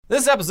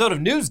This episode of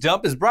News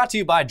Dump is brought to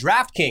you by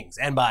DraftKings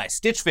and by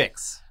Stitch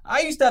Fix. I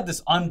used to have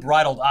this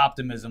unbridled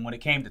optimism when it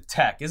came to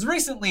tech, as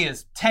recently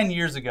as 10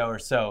 years ago or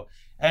so,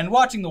 and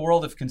watching the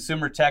world of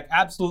consumer tech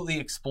absolutely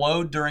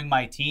explode during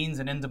my teens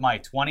and into my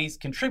 20s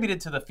contributed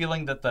to the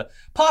feeling that the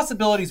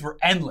possibilities were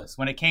endless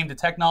when it came to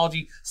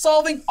technology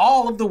solving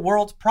all of the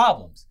world's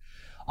problems.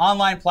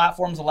 Online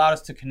platforms allowed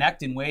us to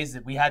connect in ways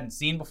that we hadn't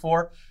seen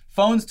before.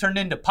 Phones turned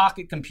into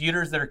pocket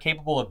computers that are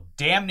capable of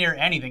damn near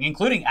anything,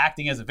 including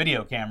acting as a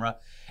video camera.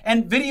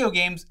 And video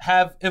games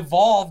have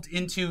evolved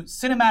into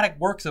cinematic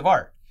works of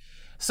art.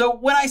 So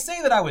when I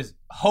say that I was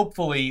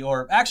hopefully,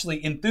 or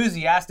actually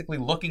enthusiastically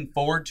looking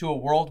forward to a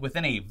world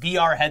within a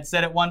VR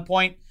headset at one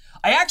point,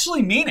 I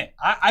actually mean it.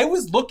 I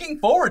was looking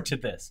forward to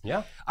this.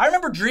 Yeah. I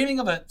remember dreaming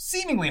of a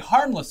seemingly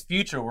harmless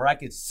future where I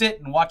could sit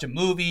and watch a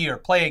movie or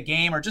play a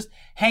game or just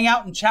hang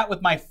out and chat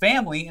with my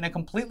family in a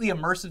completely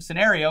immersive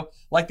scenario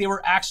like they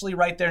were actually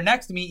right there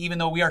next to me, even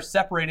though we are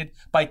separated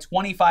by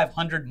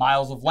 2,500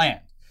 miles of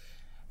land.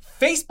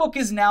 Facebook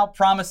is now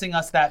promising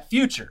us that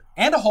future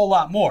and a whole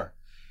lot more.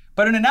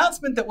 But an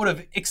announcement that would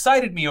have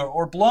excited me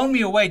or blown me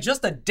away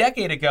just a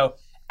decade ago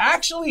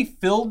actually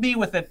filled me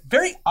with a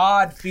very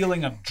odd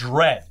feeling of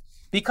dread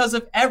because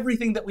of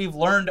everything that we've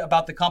learned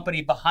about the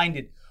company behind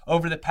it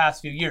over the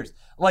past few years.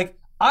 Like,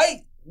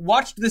 I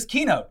watched this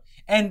keynote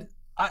and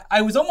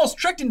I was almost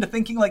tricked into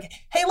thinking like,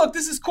 hey, look,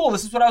 this is cool.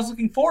 This is what I was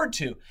looking forward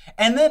to.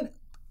 And then,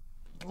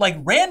 like,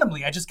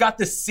 randomly, I just got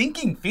this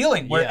sinking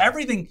feeling where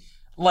everything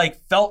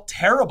felt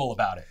terrible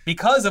about it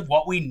because of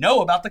what we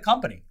know about the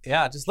company.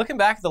 Yeah, just looking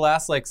back at the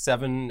last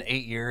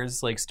 7-8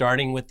 years,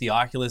 starting with the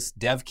Oculus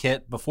dev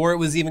kit before it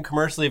was even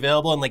commercially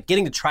available and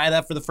getting to try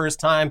that for the first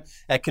time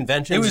at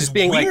conventions. It was just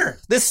being weird.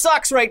 This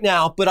sucks right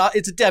now, but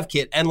it's a dev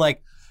kit. And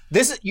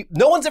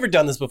no one's ever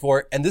done this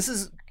before. And this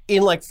is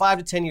in 5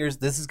 to 10 years,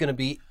 this is going to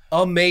be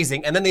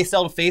amazing. And then they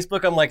sell to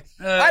Facebook. I'm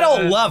I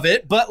don't love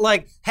it, but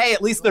hey,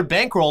 at least they're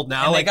bankrolled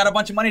now. And they got a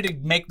bunch of money to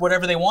make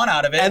whatever they want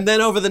out of it. And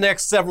then over the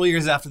next several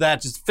years after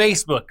that, just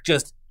Facebook,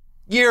 just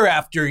year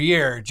after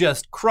year,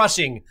 just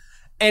crushing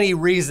any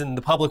reason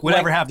the public would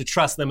ever have to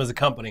trust them as a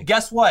company.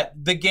 Guess what?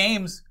 The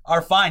games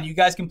are fine. You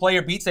guys can play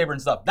your Beat Saber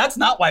and stuff. That's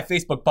not why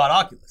Facebook bought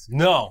Oculus.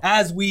 No.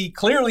 As we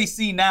clearly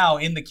see now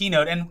in the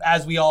keynote and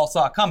as we all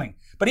saw coming.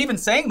 But even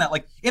saying that,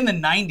 in the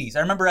 90s, I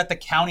remember at the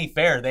county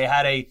fair, they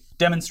had a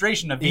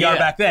demonstration of VR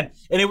back then.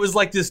 And it was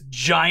this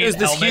giant It was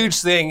this helmet. huge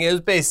thing. It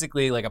was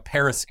basically a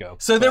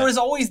periscope. So there was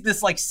always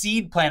this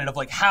seed planted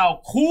of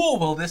how cool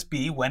will this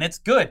be when it's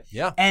good?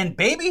 Yeah. And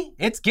baby,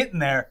 it's getting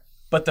there.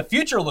 But the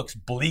future looks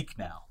bleak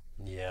now.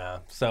 Yeah.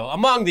 So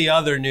among the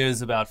other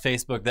news about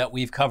Facebook that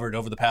we've covered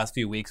over the past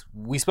few weeks,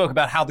 we spoke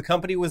about how the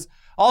company was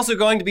also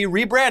going to be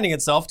rebranding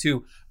itself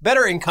to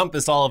better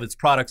encompass all of its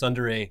products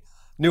under a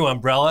new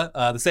umbrella,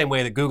 the same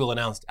way that Google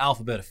announced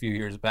Alphabet a few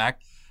years back.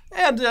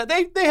 And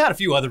they had a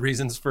few other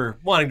reasons for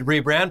wanting to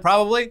rebrand,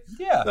 probably.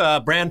 Yeah.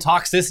 Brand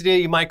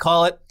toxicity, you might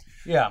call it.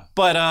 Yeah.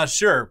 But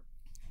sure,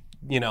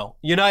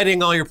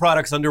 uniting all your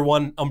products under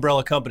one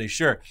umbrella company,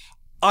 sure.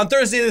 On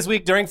Thursday this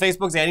week, during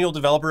Facebook's annual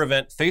developer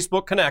event,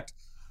 Facebook Connect,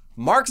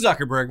 Mark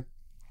Zuckerberg,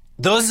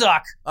 the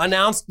Zuck,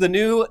 announced the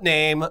new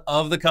name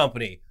of the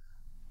company,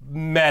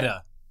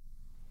 Meta.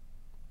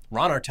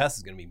 Ron Artest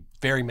is going to be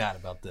very mad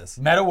about this.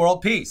 Meta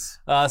World Peace.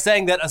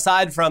 Saying that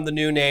aside from the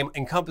new name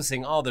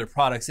encompassing all their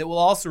products, it will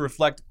also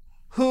reflect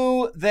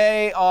who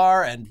they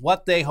are and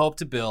what they hope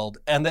to build,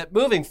 and that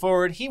moving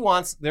forward, he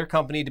wants their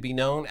company to be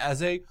known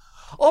as a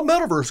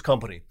metaverse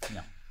company.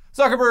 Yeah.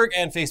 Zuckerberg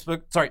and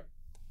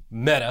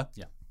Meta,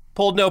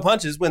 pulled no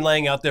punches when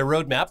laying out their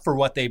roadmap for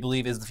what they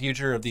believe is the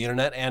future of the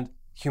internet and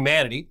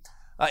humanity.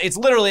 It's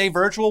literally a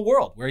virtual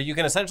world where you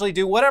can essentially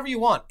do whatever you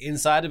want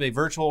inside of a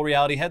virtual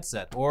reality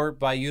headset or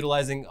by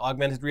utilizing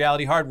augmented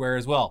reality hardware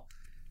as well.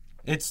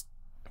 That's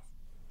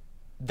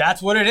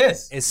what it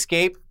is.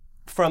 Escape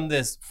from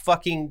this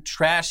fucking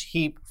trash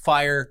heap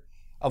fire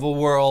of a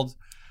world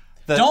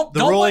that the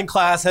ruling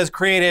class has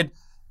created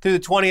through the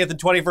 20th and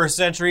 21st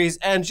centuries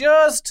and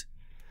just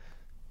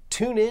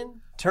tune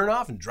in, turn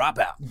off, and drop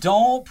out.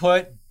 Don't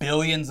put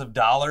billions of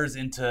dollars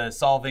into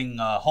solving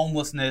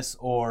homelessness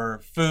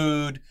or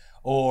food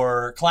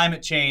or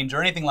climate change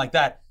or anything like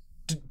that.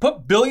 To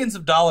put billions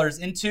of dollars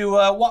into,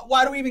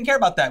 why do we even care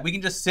about that? We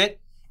can just sit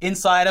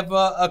inside of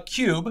a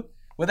cube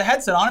with a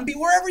headset on and be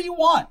wherever you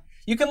want.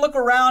 You can look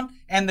around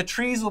and the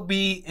trees will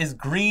be as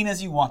green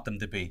as you want them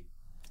to be.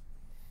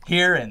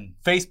 Here in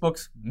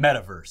Facebook's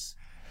metaverse.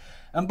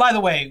 And by the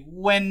way,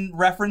 when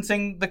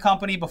referencing the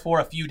company before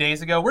a few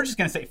days ago, we're just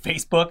going to say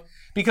Facebook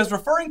because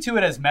referring to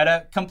it as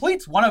Meta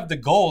completes one of the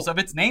goals of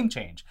its name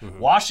change,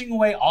 washing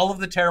away all of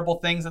the terrible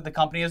things that the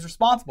company is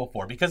responsible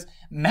for because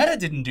Meta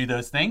didn't do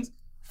those things.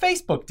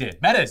 Facebook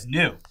did. Meta is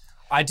new.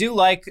 I do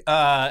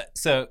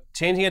so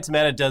changing it to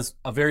Meta does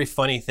a very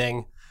funny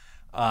thing.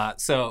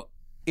 So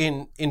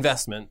in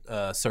investment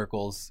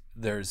circles,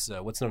 there's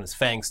what's known as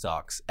FANG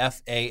stocks,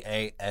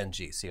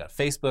 F-A-A-N-G. So you got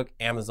Facebook,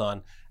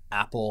 Amazon,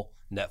 Apple,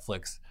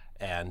 Netflix,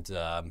 and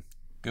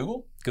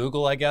Google?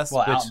 Google, I guess.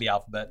 Well, out in the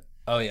alphabet.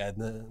 Oh, yeah.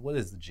 What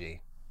is the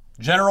G?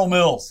 General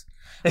Mills.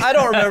 I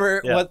don't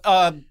remember Yeah.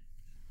 what.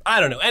 I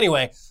don't know.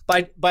 Anyway,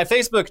 by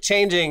Facebook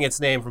changing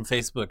its name from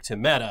Facebook to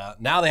Meta,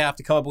 now they have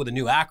to come up with a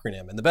new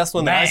acronym, and the best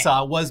one that I Mang.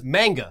 saw was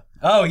MANGA.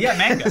 Oh yeah,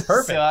 manga.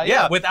 Perfect. So,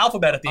 yeah, with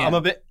alphabet at the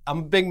end. I'm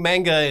a big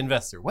manga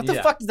investor. What the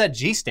Yeah. fuck does that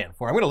G stand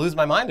for? I'm going to lose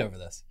my mind over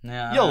this.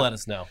 Yeah. You'll let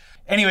us know.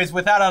 Anyways,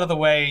 with that out of the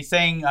way,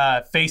 saying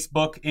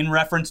Facebook in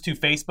reference to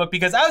Facebook,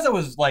 because as I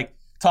was like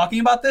talking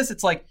about this,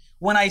 it's like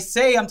when I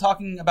say I'm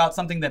talking about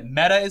something that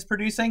Meta is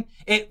producing,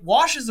 it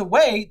washes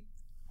away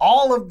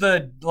all of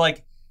the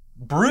like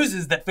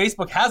bruises that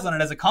Facebook has on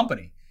it as a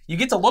company. You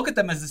get to look at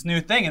them as this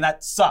new thing, and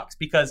that sucks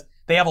because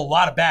they have a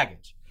lot of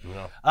baggage.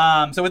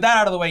 So with that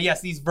out of the way, yes,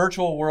 these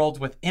virtual worlds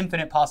with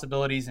infinite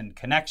possibilities and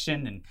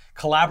connection and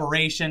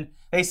collaboration,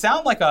 they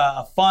sound like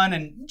a fun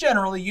and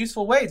generally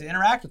useful way to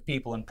interact with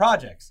people and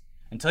projects.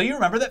 Until you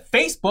remember that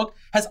Facebook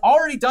has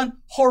already done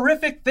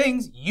horrific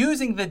things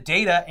using the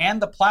data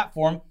and the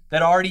platform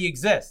that already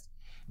exists.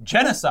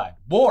 Genocide,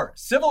 war,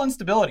 civil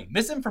instability,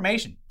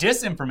 misinformation,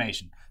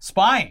 disinformation,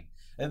 spying.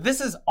 This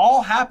has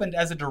all happened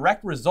as a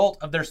direct result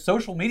of their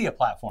social media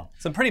platform.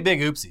 Some pretty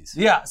big oopsies.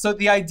 Yeah, so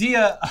the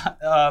idea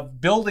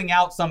of building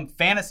out some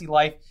fantasy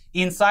life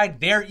inside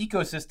their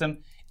ecosystem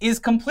is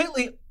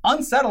completely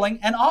unsettling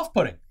and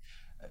off-putting.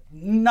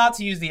 Not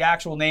to use the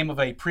actual name of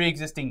a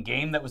pre-existing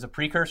game that was a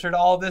precursor to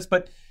all of this,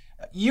 but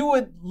you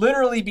would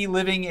literally be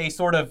living a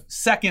sort of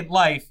second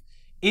life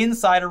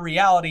inside a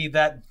reality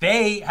that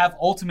they have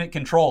ultimate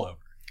control over.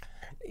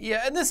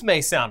 Yeah, and this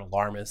may sound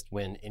alarmist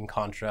when in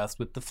contrast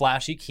with the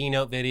flashy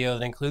keynote video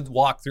that includes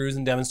walkthroughs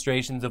and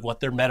demonstrations of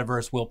what their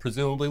metaverse will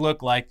presumably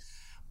look like.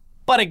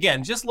 But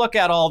again, just look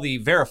at all the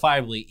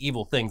verifiably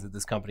evil things that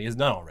this company has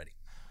done already.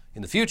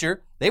 In the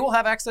future, they will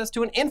have access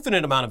to an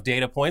infinite amount of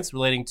data points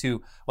relating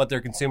to what their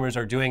consumers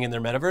are doing in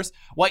their metaverse,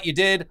 what you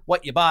did,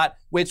 what you bought,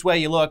 which way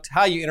you looked,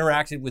 how you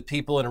interacted with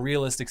people in a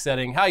realistic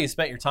setting, how you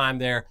spent your time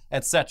there,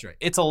 etc.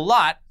 It's a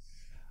lot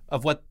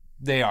of what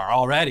they are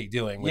already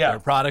doing with their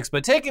products,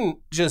 but taken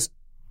just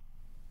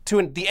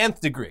to the nth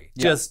degree,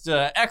 just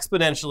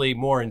exponentially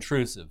more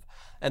intrusive.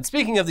 And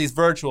speaking of these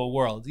virtual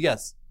worlds,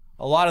 yes,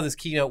 a lot of this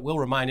keynote will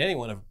remind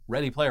anyone of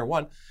Ready Player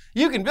One.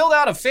 You can build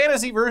out a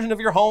fantasy version of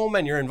your home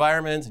and your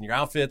environment and your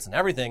outfits and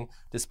everything,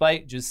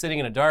 despite just sitting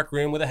in a dark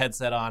room with a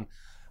headset on.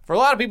 For a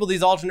lot of people,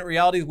 these alternate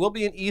realities will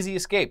be an easy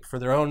escape for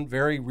their own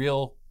very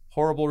real,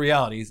 horrible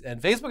realities, and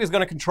Facebook is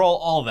going to control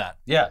all of that.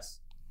 Yes.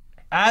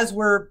 As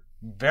we're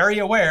very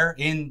aware,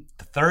 in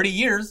 30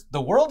 years, the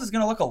world is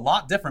going to look a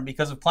lot different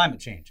because of climate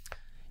change.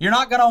 You're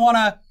not going to want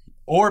to,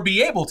 or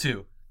be able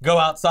to, go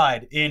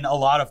outside in a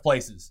lot of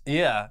places.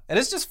 Yeah, and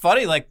it's just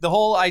funny, like the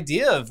whole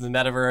idea of the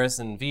metaverse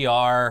and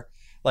VR,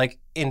 like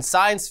in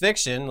science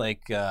fiction,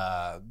 like,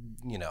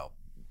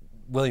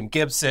 William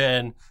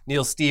Gibson,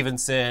 Neil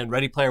Stephenson,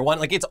 Ready Player One,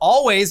 like it's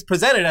always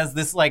presented as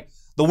this, like,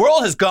 the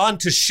world has gone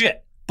to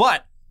shit,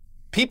 but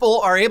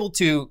people are able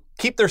to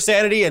keep their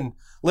sanity and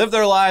live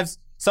their lives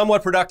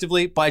somewhat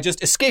productively by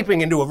just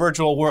escaping into a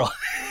virtual world.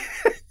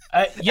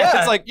 Yeah.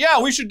 It's like, yeah,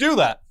 we should do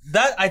that.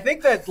 I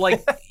think that,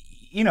 like,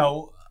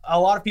 a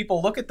lot of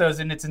people look at those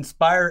and it's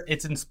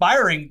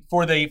inspiring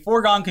for the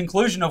foregone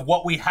conclusion of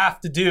what we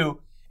have to do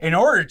in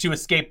order to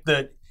escape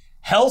the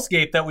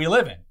hellscape that we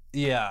live in.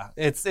 Yeah,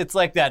 it's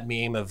like that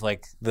meme of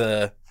like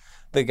the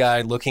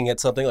guy looking at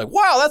something like,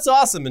 wow, that's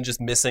awesome, and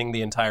just missing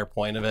the entire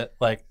point of it.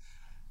 Like,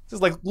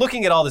 just like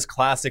looking at all this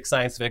classic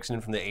science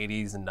fiction from the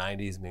 80s and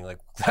 90s and being like,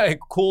 hey,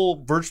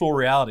 cool virtual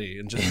reality,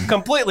 and just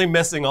completely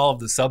missing all of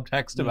the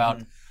subtext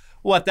about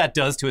what that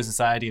does to a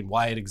society and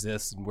why it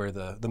exists and where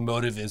the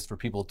motive is for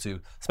people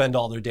to spend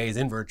all their days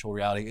in virtual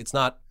reality. It's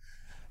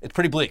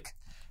pretty bleak.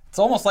 It's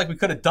almost like we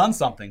could have done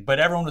something, but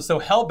everyone was so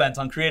hell-bent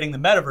on creating the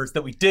metaverse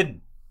that we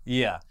didn't.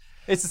 Yeah.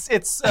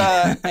 It's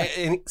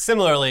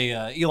similarly,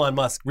 Elon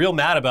Musk, real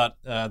mad about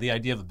the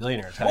idea of a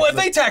billionaire tax. Well, if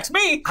they tax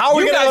me, how are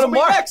we you going to guys go to will be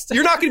Mars? next.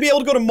 You're not going to be able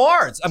to go to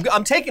Mars.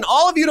 I'm taking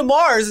all of you to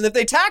Mars, and if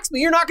they tax me,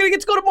 you're not going to get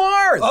to go to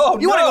Mars. Oh,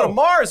 you want to no. go to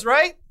Mars,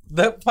 right?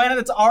 The planet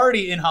that's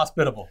already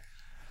inhospitable.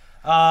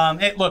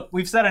 Look,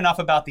 we've said enough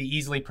about the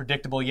easily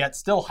predictable yet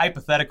still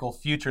hypothetical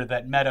future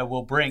that Meta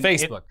will bring.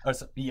 Facebook.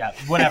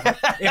 Whatever.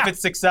 If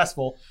it's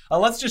successful.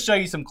 Let's just show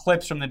you some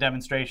clips from the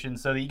demonstration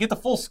so that you get the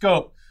full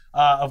scope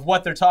of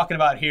what they're talking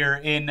about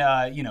here in,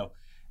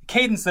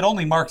 cadence that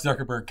only Mark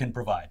Zuckerberg can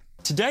provide.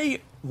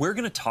 Today, we're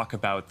going to talk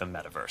about the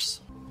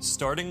metaverse,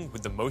 starting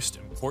with the most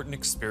important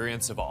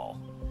experience of all,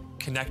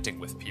 connecting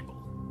with people.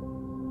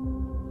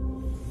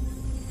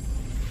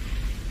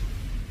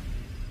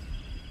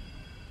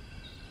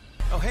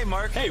 Oh, hey,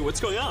 Mark. Hey, what's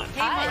going on?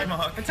 Hi.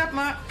 Mark. What's up,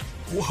 Mark?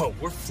 Whoa,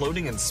 we're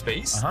floating in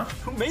space? Uh-huh.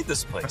 Who made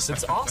this place?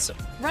 It's awesome.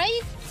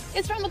 Right?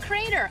 It's from a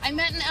crater I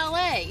met in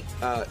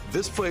LA.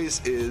 This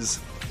place is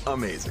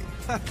amazing.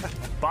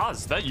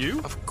 Boz, that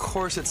you? Of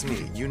course it's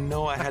me. You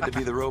know I had to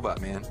be the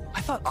robot, man.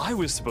 I thought I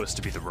was supposed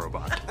to be the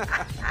robot.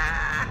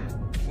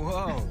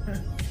 Whoa.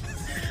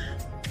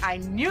 I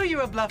knew you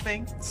were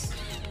bluffing.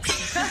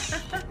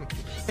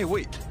 Hey,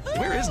 wait.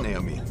 Where is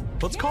Naomi?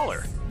 Let's call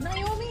her.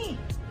 Naomi.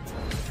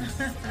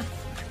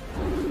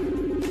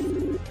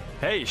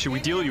 Hey, should we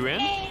deal you in?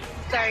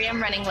 Sorry,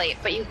 I'm running late,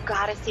 but you've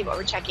got to see what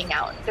we're checking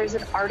out. There's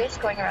an artist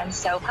going around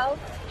Soho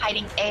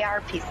hiding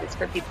AR pieces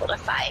for people to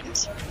find.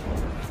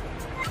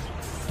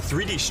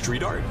 3D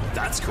street art?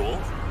 That's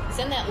cool.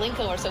 Send that link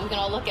over so we can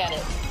all look at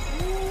it.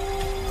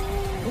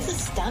 This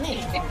is stunning.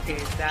 Okay,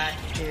 that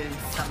is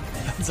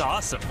something. That's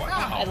awesome.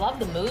 I love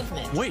the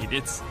movement. Wait,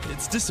 it's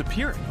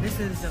disappearing. This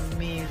is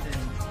amazing.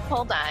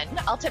 Hold on.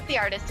 I'll tip the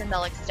artist and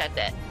they'll extend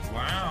it.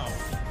 Wow.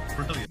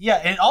 Brilliant.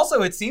 Yeah, and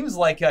also it seems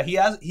like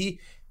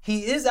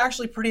he is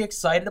actually pretty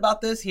excited about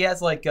this. He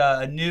has like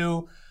a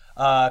new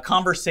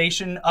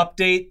conversation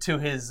update to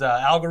his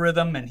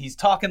algorithm, and he's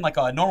talking like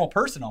a normal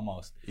person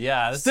almost.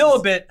 Yeah. Still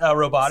a bit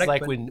robotic. It's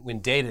like but when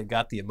Data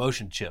got the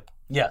emotion chip.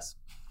 yes.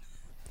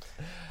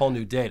 Whole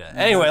new data.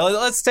 Anyway,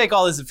 let's take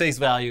all this at face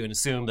value and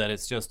assume that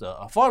it's just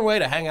a fun way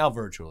to hang out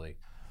virtually.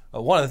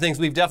 One of the things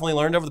we've definitely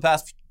learned over the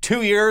past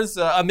 2 years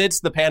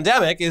amidst the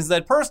pandemic is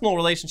that personal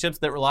relationships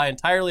that rely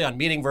entirely on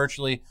meeting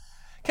virtually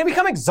can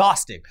become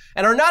exhausting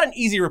and are not an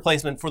easy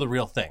replacement for the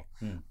real thing.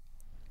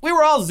 We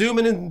were all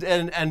zooming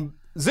and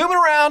zooming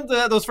around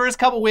those first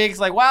couple weeks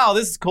like, wow,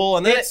 this is cool.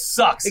 And then It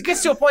sucks. It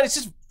gets to a point, it's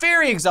just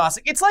very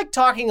exhausting. It's like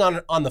talking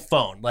on the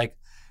phone. Like,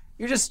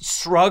 you're just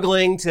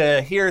struggling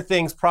to hear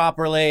things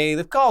properly.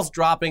 The call's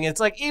dropping. It's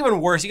like even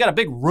worse. You got a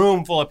big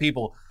room full of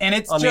people And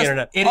it's on just, the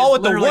internet. it All is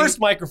with the literally- worst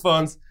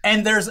microphones.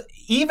 And there's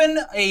even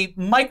a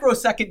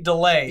microsecond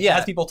delay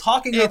as people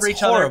talking over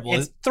each horrible.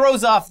 other. It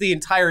throws off the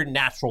entire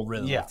natural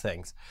rhythm Yeah. of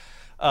things.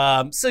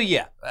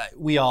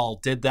 We all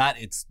did that.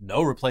 It's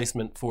no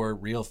replacement for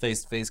real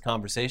face-to-face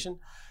conversation.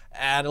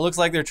 And it looks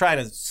like they're trying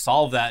to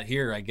solve that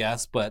here, I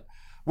guess. But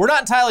we're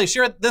not entirely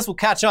sure this will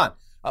catch on.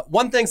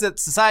 One thing that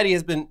society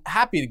has been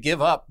happy to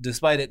give up,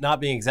 despite it not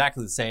being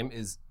exactly the same,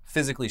 is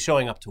physically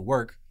showing up to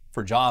work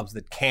for jobs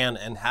that can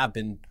and have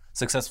been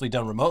successfully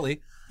done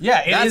remotely.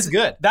 Yeah, That's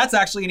good. That's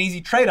actually an easy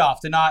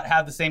trade-off to not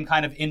have the same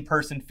kind of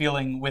in-person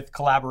feeling with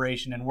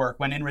collaboration and work,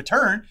 when in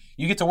return,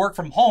 you get to work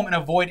from home and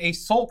avoid a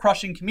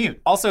soul-crushing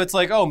commute. Also, it's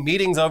like, oh,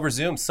 meetings over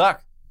Zoom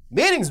suck.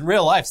 Meetings in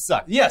real life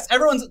suck. Yes,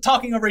 everyone's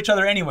talking over each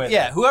other anyway.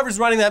 Yeah, whoever's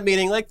running that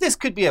meeting, like, this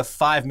could be a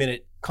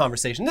 5-minute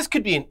conversation. This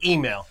could be an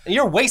email. And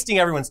you're wasting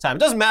everyone's time. It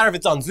doesn't matter if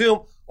it's on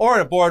Zoom or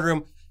in a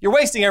boardroom. You're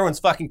wasting everyone's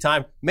fucking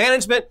time.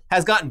 Management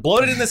has gotten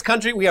bloated in this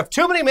country. We have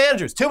too many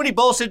managers, too many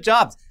bullshit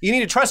jobs. You need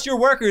to trust your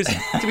workers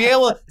to be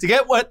able to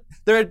get what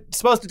they're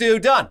supposed to do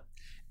done.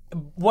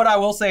 What I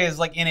will say is,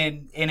 like, in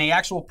a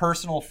actual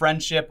personal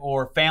friendship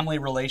or family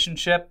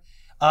relationship,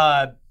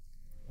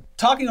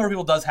 talking over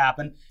people does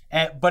happen,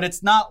 but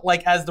it's not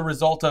like as the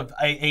result of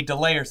a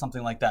delay or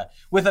something like that.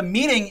 With a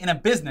meeting in a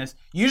business,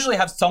 you usually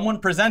have someone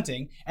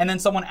presenting and then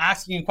someone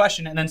asking a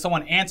question and then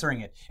someone answering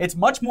it. It's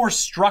much more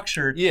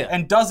structured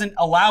and doesn't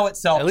allow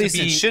itself At to be... least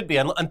it should be,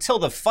 until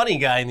the funny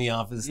guy in the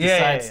office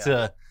decides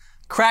to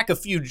crack a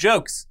few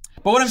jokes.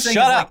 But what I'm saying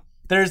Shut is, up.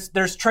 like,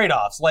 there's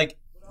trade-offs. Like,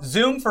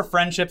 Zoom for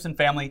friendships and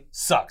family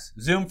sucks.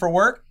 Zoom for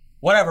work,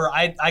 whatever.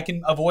 I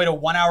can avoid a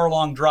 1 hour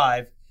long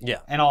drive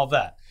and all of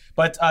that.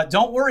 But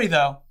don't worry,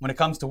 though, when it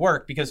comes to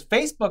work, because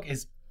Facebook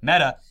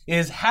Meta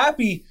is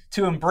happy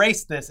to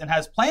embrace this and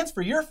has plans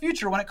for your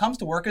future when it comes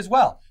to work as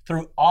well,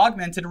 through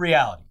augmented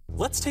reality.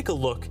 Let's take a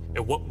look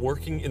at what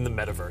working in the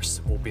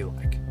metaverse will be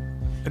like.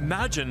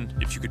 Imagine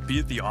if you could be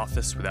at the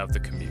office without the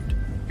commute.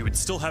 You would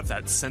still have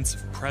that sense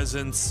of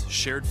presence,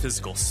 shared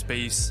physical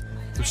space,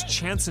 those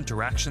chance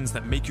interactions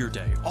that make your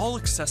day all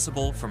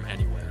accessible from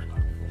anywhere.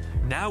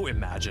 Now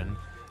imagine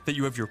that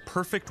you have your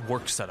perfect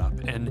work setup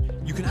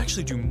and you can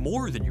actually do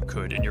more than you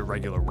could in your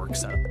regular work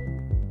setup.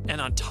 And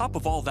on top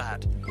of all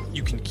that,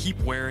 you can keep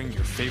wearing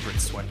your favorite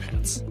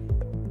sweatpants.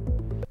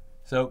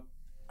 So,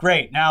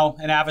 great. Now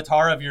an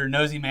avatar of your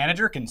nosy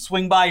manager can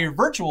swing by your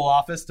virtual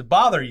office to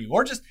bother you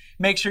or just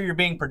make sure you're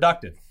being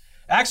productive.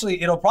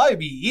 Actually, it'll probably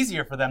be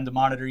easier for them to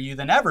monitor you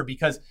than ever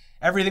because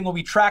everything will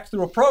be tracked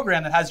through a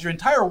program that has your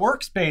entire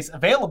workspace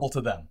available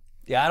to them.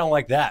 Yeah, I don't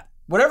like that.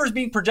 Whatever's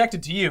being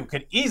projected to you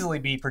could easily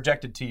be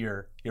projected to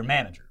your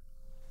manager.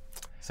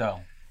 So,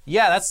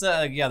 yeah,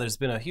 there's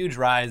been a huge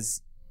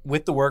rise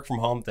with the work from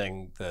home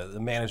thing, the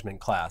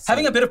management class.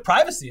 Having a bit of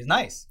privacy is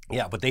nice.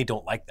 Yeah, but they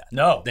don't like that.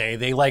 No.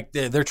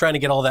 They're trying to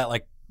get all that,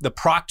 like, the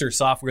Proctor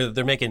software that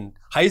they're making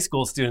high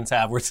school students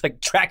have, where it's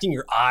like tracking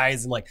your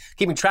eyes and like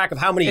keeping track of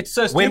how many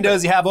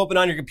windows you have open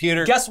on your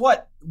computer. Guess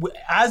what?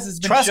 As has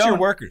been Trust shown, your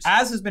workers.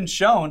 As has been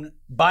shown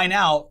by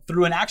now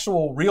through an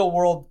actual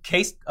real-world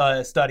case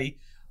study,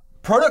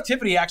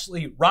 productivity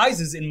actually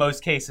rises in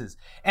most cases.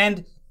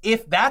 And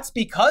if that's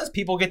because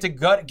people get to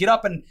get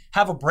up and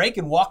have a break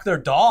and walk their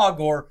dog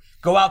or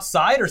go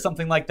outside or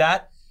something like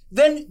that,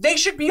 then they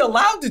should be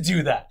allowed to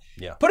do that.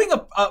 Yeah. Putting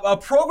a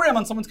program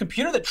on someone's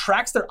computer that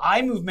tracks their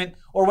eye movement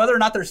or whether or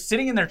not they're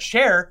sitting in their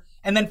chair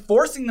and then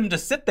forcing them to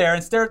sit there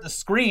and stare at the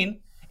screen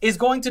is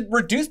going to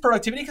reduce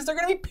productivity because they're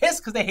going to be pissed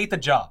because they hate the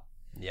job.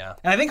 Yeah.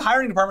 And I think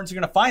hiring departments are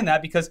going to find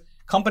that because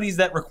companies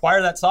that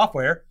require that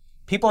software,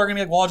 people are going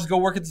to be like, well, I'll just go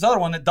work at this other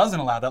one that doesn't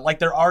allow that, like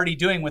they're already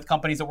doing with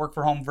companies that work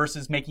from home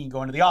versus making you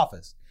go into the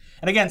office.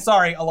 And again,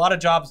 sorry, a lot of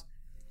jobs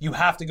you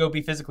have to go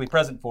be physically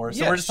present for.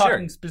 So we're just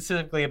talking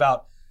specifically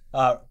about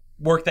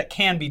work that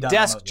can be done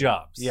Desk remotely.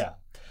 jobs. Yeah.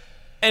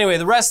 Anyway,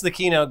 the rest of the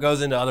keynote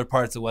goes into other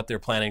parts of what they're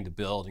planning to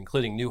build,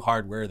 including new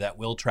hardware that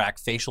will track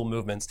facial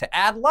movements to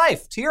add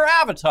life to your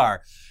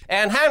avatar,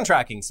 and hand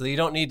tracking so that you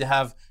don't need to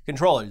have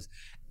controllers.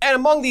 And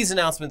among these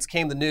announcements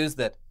came the news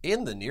that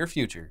in the near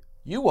future,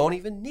 you won't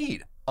even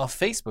need a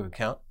Facebook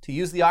account to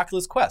use the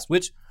Oculus Quest,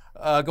 which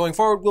going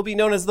forward will be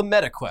known as the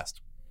Meta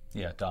Quest.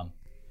 Yeah, dumb.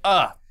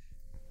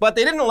 But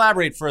they didn't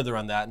elaborate further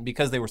on that, and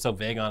because they were so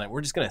vague on it,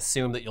 we're just going to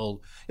assume that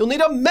you'll need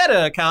a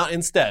Meta account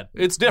instead.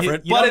 It's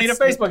different. You but don't need a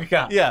Facebook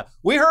account. Yeah,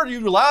 we heard you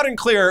loud and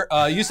clear.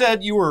 You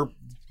said you were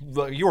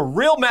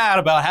real mad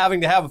about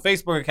having to have a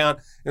Facebook account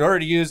in order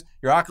to use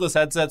your Oculus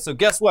headset. So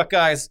guess what,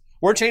 guys?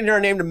 We're changing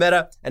our name to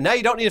Meta, and now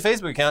you don't need a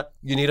Facebook account.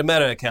 You need a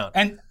Meta account.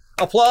 And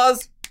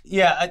applause.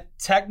 Yeah,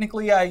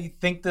 technically, I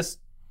think this.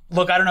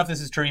 Look, I don't know if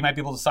this is true. You might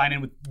be able to sign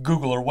in with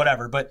Google or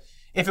whatever, but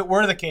if it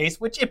were the case,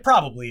 which it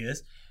probably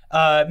is.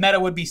 Meta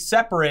would be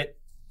separate,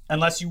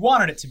 unless you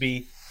wanted it to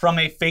be, from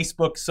a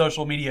Facebook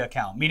social media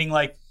account. Meaning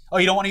like, oh,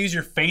 you don't want to use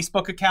your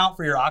Facebook account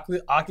for your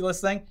Oculus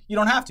thing? You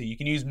don't have to. You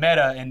can use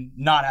Meta and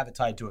not have it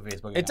tied to a Facebook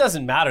account. It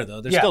doesn't matter,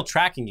 though. They're still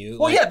tracking you.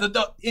 Well,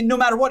 no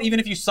matter what, even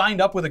if you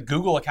signed up with a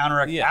Google account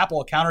or an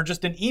Apple account or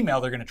just an email,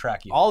 they're going to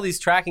track you. All these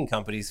tracking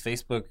companies,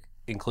 Facebook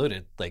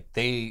included, like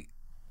they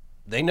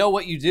know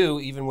what you do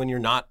even when you're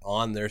not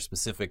on their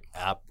specific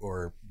app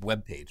or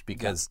web page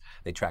because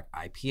they track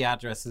IP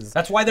addresses.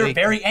 That's why they're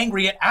very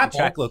angry at Apple.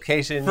 Track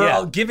location.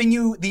 For giving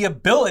you the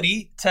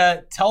ability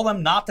to tell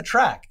them not to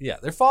track. Yeah,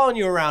 they're following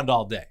you around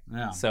all day.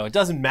 Yeah. So it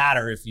doesn't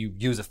matter if you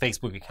use a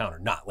Facebook account or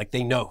not. Like,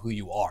 they know who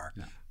you are.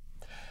 Yeah.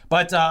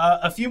 But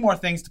a few more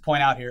things to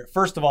point out here.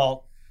 First of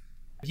all,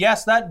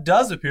 yes, that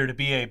does appear to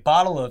be a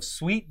bottle of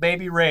Sweet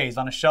Baby Ray's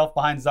on a shelf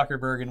behind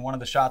Zuckerberg in one of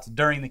the shots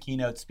during the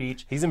keynote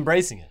speech. He's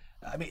embracing it.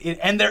 I mean,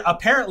 and there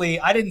apparently,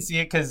 I didn't see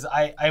it because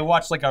I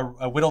watched like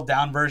a whittled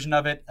down version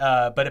of it,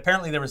 but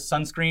apparently there was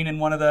sunscreen in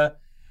one of the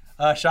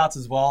shots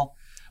as well.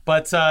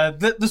 But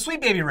the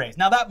Sweet Baby Ray's,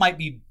 now that might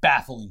be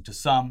baffling to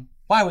some.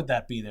 Why would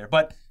that be there?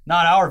 But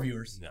not our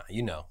viewers. No,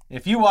 you know.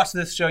 If you watch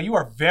this show, you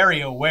are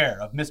very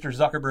aware of Mr.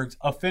 Zuckerberg's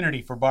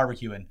affinity for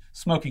barbecue and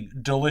smoking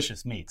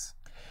delicious meats.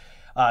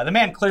 The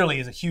man clearly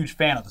is a huge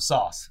fan of the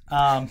sauce.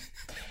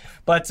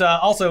 But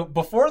also,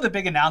 before the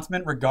big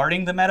announcement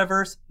regarding the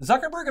metaverse,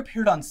 Zuckerberg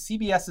appeared on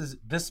CBS's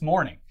This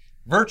Morning,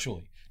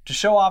 virtually, to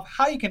show off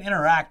how you can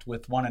interact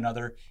with one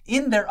another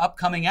in their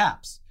upcoming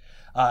apps.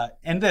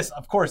 And this,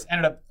 of course,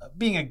 ended up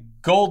being a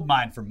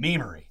goldmine for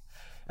memery.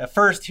 At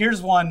first,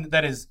 here's one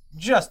that is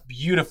just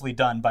beautifully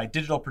done by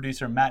digital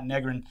producer Matt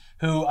Negrin,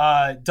 who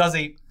does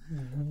a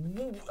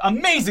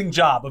amazing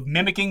job of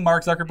mimicking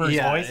Mark Zuckerberg's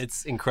voice. Yeah,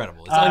 it's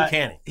incredible. It's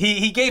uncanny.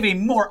 He gave a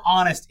more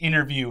honest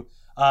interview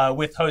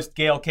with host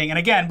Gayle King. And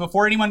again,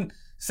 before anyone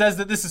says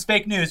that this is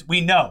fake news,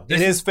 we know.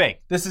 It is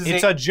fake. It's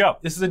a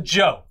joke. This is a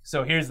joke.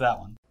 So here's that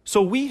one.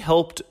 So we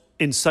helped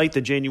incite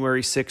the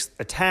January 6th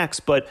attacks,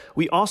 but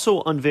we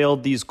also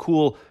unveiled these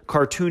cool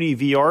cartoony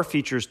VR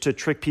features to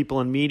trick people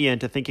in media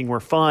into thinking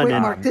we're fun. Wait,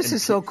 Mark, this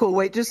is so cool.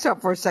 Wait, just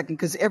stop for a second,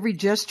 because every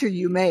gesture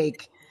you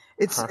make,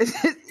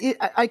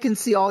 I can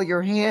see all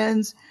your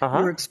hands,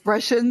 your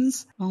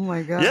expressions. Oh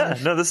my gosh. Yeah,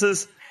 no, this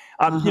is,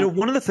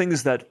 one of the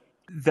things that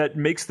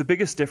makes the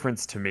biggest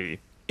difference to me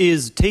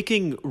is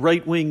taking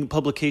right-wing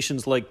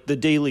publications like the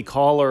Daily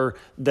Caller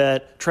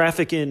that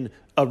traffic in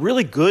a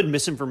really good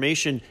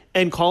misinformation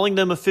and calling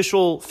them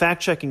official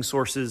fact-checking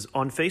sources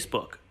on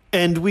Facebook.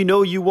 And we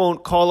know you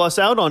won't call us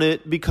out on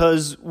it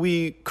because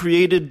we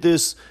created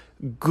this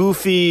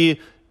goofy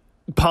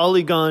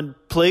Polygon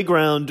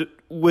playground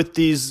with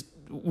these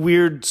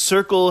weird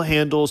circle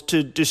handles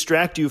to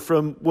distract you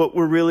from what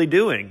we're really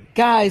doing.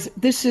 Guys,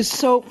 this is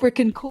so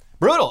freaking cool.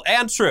 Brutal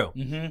and true,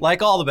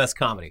 like all the best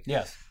comedy.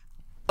 Yes.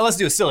 Let's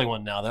do a silly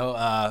one now,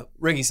 though.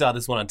 Ricky saw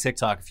this one on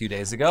TikTok a few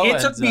days ago. It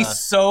took me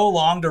so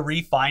long to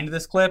re-find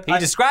this clip. He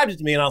described it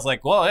to me, and I was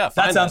like, well, yeah,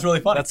 that sounds really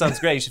funny. That sounds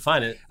great. You should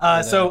find it.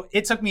 So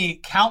it took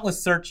me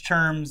countless search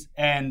terms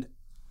and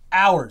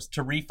hours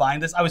to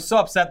re-find this. I was so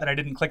upset that I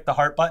didn't click the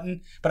heart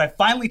button, but I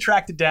finally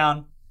tracked it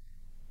down,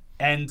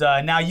 and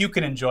now you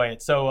can enjoy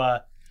it. So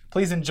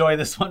please enjoy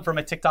this one from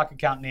a TikTok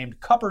account named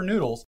Cupper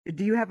Noodles.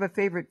 Do you have a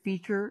favorite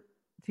feature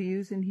to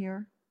use in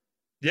here?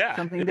 Yeah.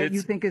 Something that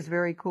you think is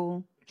very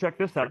cool? Check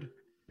this out.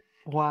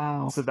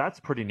 Wow. So that's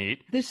pretty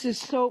neat. This is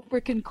so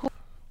freaking cool.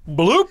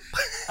 Bloop.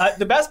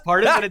 The best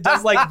part is that it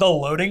does like the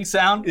loading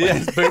sound when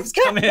his boobs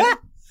come in.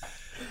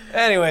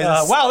 Anyways.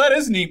 Wow, that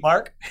is neat,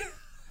 Mark.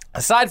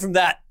 Aside from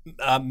that,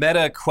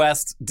 Meta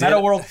Quest Meta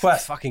World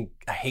Quest.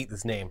 I hate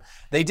this name.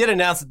 They did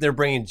announce that they're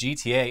bringing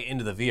GTA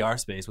into the VR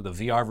space with a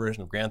VR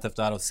version of Grand Theft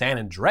Auto San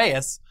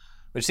Andreas,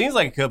 which seems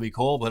like it could be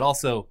cool, but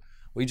also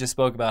we just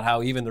spoke about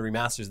how even the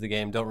remasters of the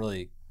game don't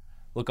really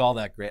look all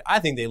that great. I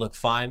think they look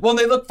fine. Well,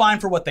 they look fine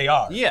for what they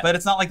are. Yeah. But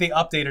it's not like they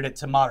updated it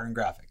to modern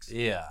graphics.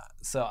 Yeah.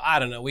 So I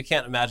don't know. We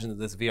can't imagine that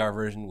this VR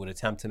version would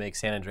attempt to make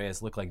San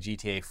Andreas look like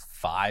GTA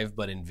 5,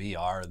 but in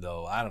VR,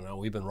 though. I don't know.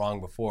 We've been wrong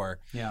before.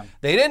 Yeah.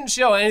 They didn't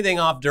show anything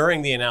off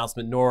during the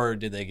announcement, nor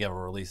did they give a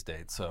release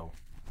date. So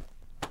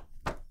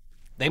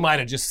they might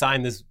have just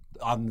signed this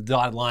on the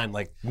dotted line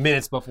like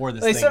minutes before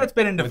this. They thing said it's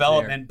been in went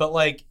development, but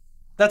like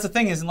that's the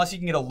thing is unless you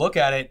can get a look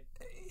at it,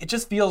 it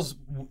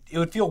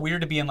would feel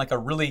weird to be in like a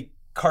really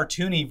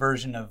cartoony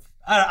version of.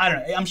 I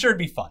don't know. I'm sure it'd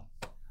be fun.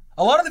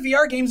 A lot of the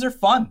VR games are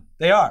fun.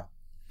 They are.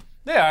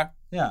 They are.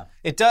 Yeah.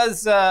 It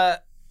does.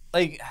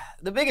 Like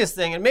the biggest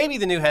thing, and maybe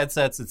the new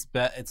headsets,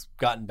 it's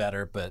gotten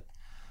better, but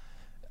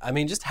I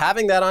mean, just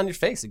having that on your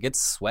face, it gets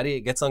sweaty,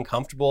 it gets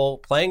uncomfortable.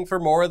 Playing for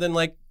more than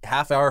like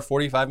half hour,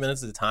 45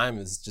 minutes at a time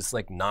is just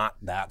like not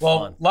that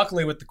fun. Well,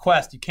 luckily with the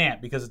Quest, you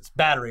can't because it's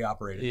battery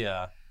operated.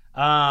 Yeah.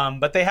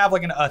 But they have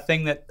like a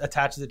thing that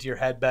attaches it to your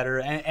head better,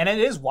 and it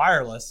is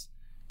wireless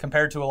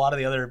compared to a lot of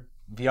the other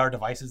VR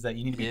devices that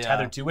you need to be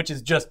tethered to, which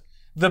is just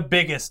the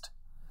biggest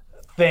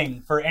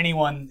thing for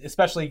anyone,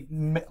 especially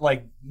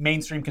like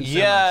mainstream consumers.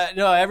 Yeah,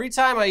 no, every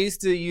time I used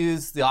to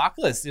use the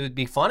Oculus, it would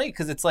be funny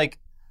because it's like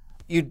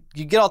you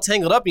get all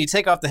tangled up and you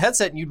take off the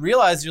headset and you'd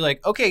realize you're like,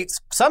 okay,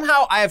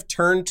 somehow I have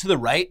turned to the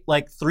right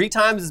like 3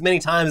 times as many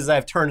times as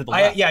I've turned to the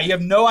left. Yeah, you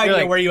have no idea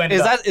like, where you end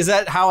up. Is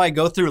that how I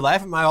go through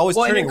life? Am I always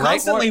turning and you're right?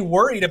 constantly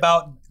worried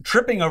about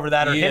tripping over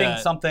that or Yeah. hitting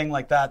something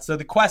like that. So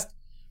the Quest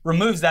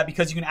removes that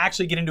because you can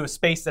actually get into a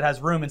space that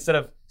has room instead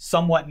of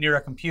somewhat near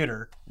a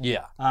computer.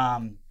 Yeah.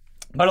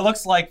 But it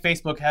looks like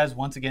Facebook has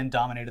once again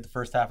dominated the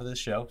first half of this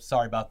show.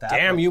 Sorry about that.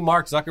 Damn you,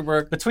 Mark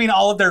Zuckerberg. Between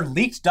all of their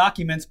leaked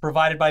documents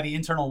provided by the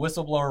internal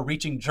whistleblower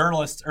reaching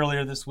journalists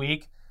earlier this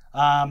week,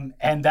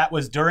 and that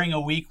was during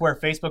a week where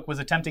Facebook was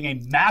attempting a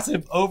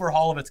massive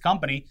overhaul of its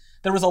company,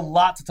 there was a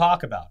lot to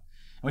talk about.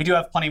 And we do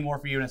have plenty more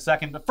for you in a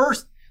second. But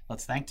first,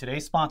 let's thank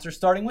today's sponsor,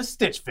 starting with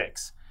Stitch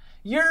Fix.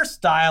 Your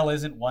style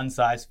isn't one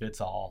size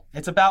fits all.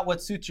 It's about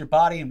what suits your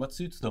body and what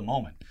suits the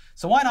moment.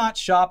 So why not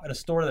shop at a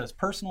store that is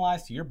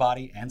personalized to your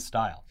body and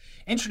style?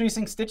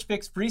 Introducing Stitch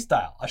Fix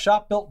Freestyle, a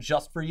shop built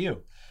just for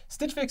you.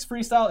 Stitch Fix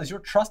Freestyle is your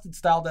trusted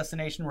style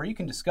destination where you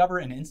can discover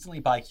and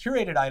instantly buy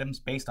curated items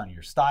based on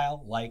your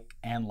style, like,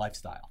 and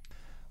lifestyle.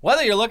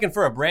 Whether you're looking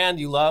for a brand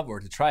you love or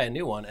to try a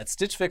new one, at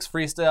Stitch Fix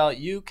Freestyle,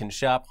 you can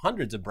shop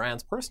hundreds of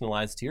brands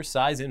personalized to your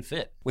size and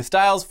fit. With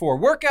styles for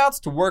workouts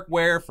to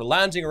workwear, for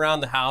lounging around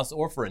the house,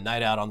 or for a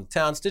night out on the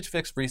town, Stitch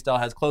Fix Freestyle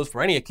has clothes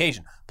for any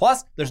occasion.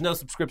 Plus, there's no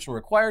subscription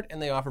required,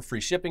 and they offer free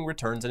shipping,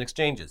 returns, and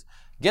exchanges.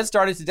 Get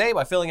started today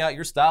by filling out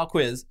your style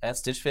quiz at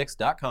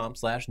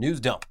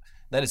stitchfix.com/newsdump.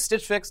 That is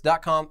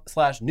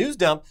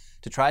stitchfix.com/newsdump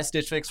to try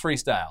Stitch Fix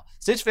Freestyle.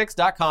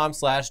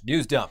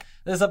 stitchfix.com/newsdump.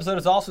 This episode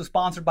is also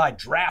sponsored by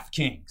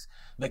DraftKings,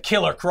 the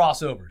killer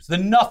crossovers, the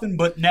nothing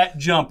but net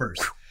jumpers,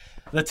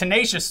 the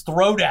tenacious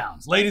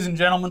throwdowns. Ladies and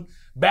gentlemen,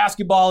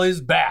 basketball is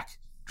back.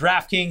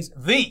 DraftKings,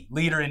 the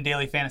leader in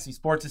daily fantasy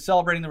sports, is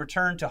celebrating the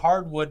return to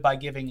hardwood by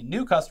giving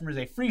new customers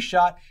a free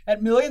shot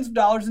at millions of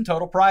dollars in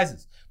total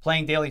prizes.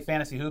 Playing daily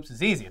fantasy hoops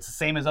is easy. It's the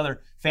same as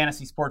other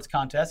fantasy sports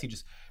contests. You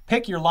just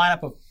pick your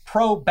lineup of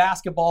pro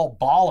basketball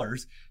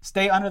ballers,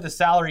 stay under the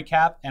salary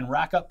cap, and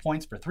rack up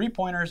points for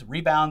three-pointers,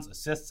 rebounds,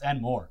 assists,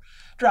 and more.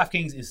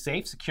 DraftKings is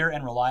safe, secure,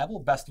 and reliable.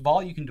 Best of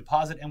all, you can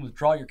deposit and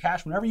withdraw your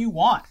cash whenever you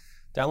want.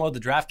 Download the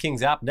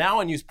DraftKings app now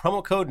and use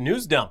promo code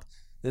NEWSDUMP.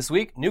 This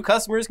week, new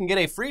customers can get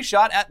a free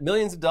shot at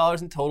millions of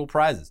dollars in total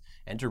prizes.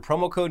 Enter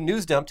promo code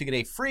NEWSDUMP to get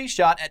a free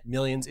shot at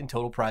millions in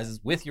total prizes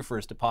with your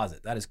first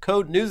deposit. That is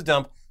code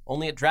NEWSDUMP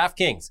only at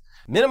DraftKings.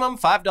 Minimum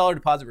 $5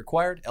 deposit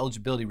required.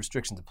 Eligibility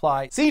restrictions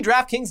apply. See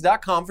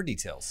DraftKings.com for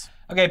details.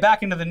 Okay,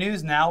 back into the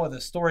news now with a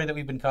story that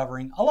we've been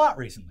covering a lot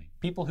recently.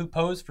 People who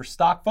pose for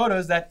stock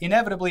photos that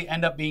inevitably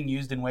end up being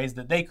used in ways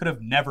that they could have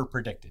never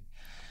predicted.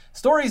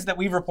 Stories that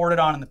we've reported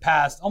on in the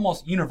past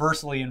almost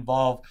universally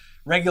involve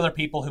regular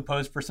people who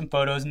pose for some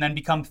photos and then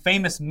become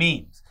famous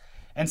memes.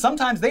 And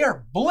sometimes they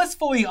are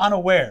blissfully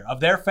unaware of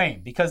their fame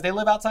because they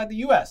live outside the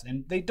US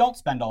and they don't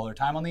spend all their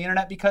time on the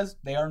internet because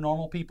they are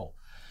normal people.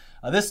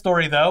 This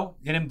story, though,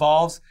 it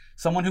involves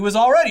someone who was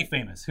already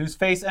famous, whose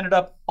face ended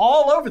up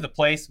all over the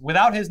place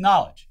without his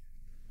knowledge.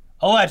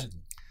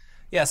 Allegedly.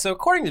 Yeah, so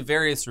according to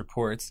various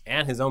reports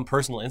and his own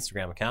personal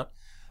Instagram account,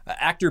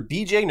 actor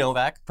BJ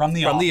Novak from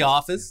The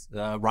Office,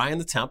 Ryan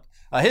the Temp,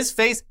 his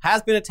face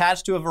has been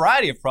attached to a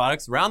variety of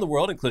products around the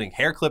world, including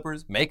hair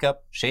clippers,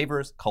 makeup,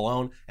 shavers,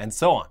 cologne, and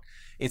so on.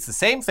 It's the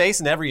same face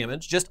in every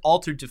image, just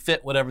altered to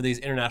fit whatever these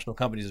international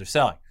companies are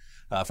selling.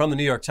 From the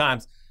New York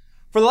Times,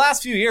 for the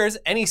last few years,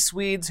 any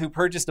Swedes who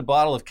purchased a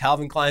bottle of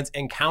Calvin Klein's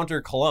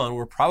Encounter cologne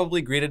were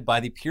probably greeted by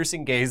the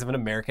piercing gaze of an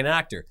American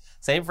actor.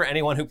 Same for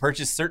anyone who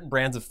purchased certain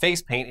brands of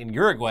face paint in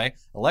Uruguay,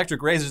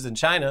 electric razors in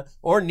China,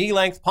 or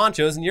knee-length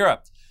ponchos in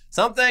Europe.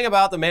 Something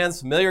about the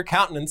man's familiar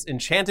countenance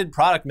enchanted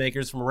product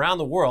makers from around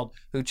the world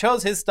who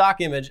chose his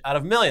stock image out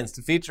of millions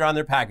to feature on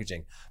their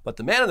packaging. But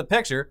the man in the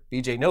picture,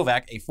 BJ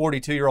Novak, a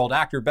 42-year-old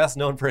actor best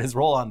known for his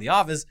role on The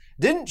Office,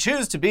 didn't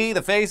choose to be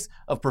the face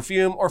of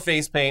perfume or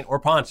face paint or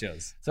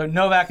ponchos. So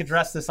Novak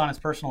addressed this on his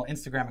personal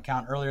Instagram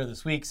account earlier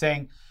this week,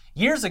 saying,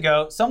 "Years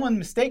ago, someone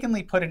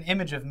mistakenly put an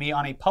image of me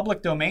on a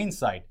public domain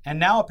site, and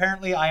now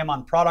apparently I am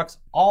on products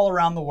all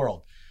around the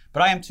world.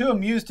 But I am too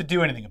amused to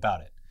do anything about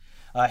it."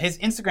 His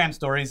Instagram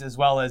stories, as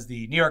well as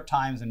the New York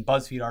Times and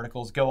BuzzFeed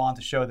articles, go on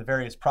to show the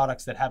various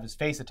products that have his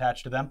face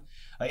attached to them.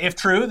 If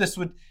true, this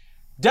would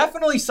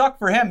definitely suck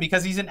for him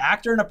because he's an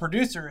actor and a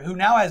producer who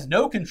now has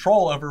no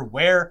control over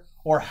where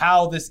or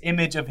how this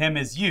image of him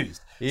is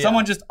used. Yeah.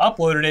 Someone just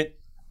uploaded it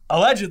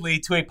allegedly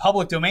to a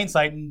public domain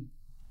site, and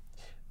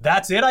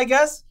that's it, I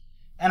guess.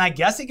 And I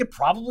guess he could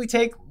probably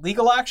take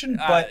legal action,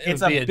 but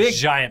it's a big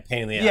giant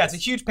pain in the ass. Yeah, it's a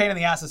huge pain in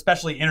the ass,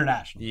 especially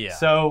internationally. Yeah.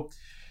 So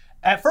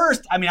at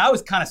first, I mean, I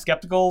was kind of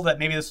skeptical that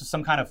maybe this was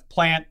some kind of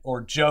plant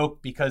or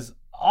joke because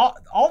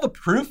all the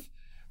proof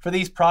for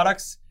these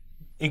products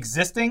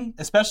existing,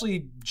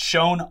 especially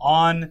shown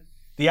on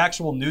the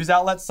actual news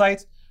outlet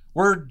sites,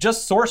 were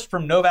just sourced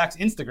from Novak's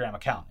Instagram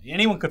account.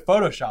 Anyone could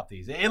Photoshop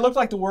these. It looked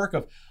like the work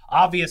of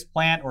obvious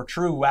plant or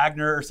true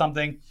Wagner or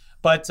something.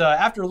 But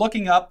after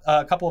looking up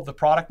a couple of the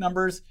product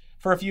numbers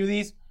for a few of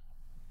these,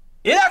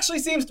 it actually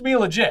seems to be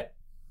legit.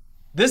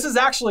 This is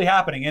actually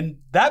happening, and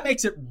that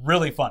makes it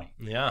really funny.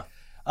 Yeah.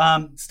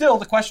 Still,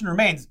 the question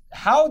remains,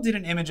 how did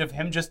an image of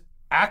him just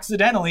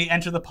accidentally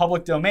enter the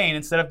public domain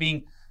instead of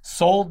being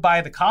sold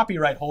by the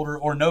copyright holder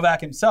or Novak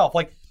himself?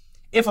 Like,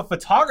 if a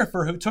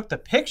photographer who took the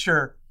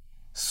picture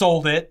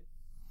sold it,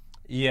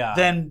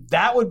 then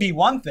that would be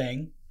one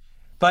thing.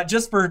 But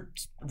just for,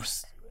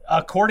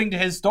 according to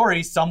his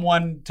story,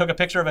 someone took a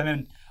picture of him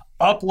and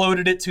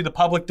uploaded it to the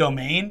public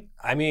domain.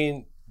 I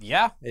mean,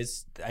 yeah.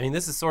 This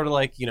is sort of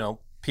like,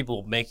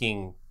 people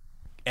making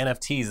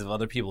NFTs of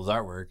other people's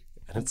artwork.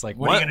 And it's like,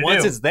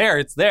 once it's there,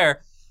 it's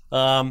there.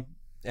 And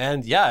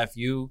yeah, if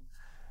you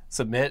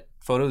submit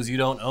photos you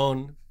don't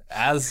own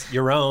as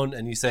your own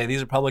and you say,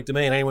 these are public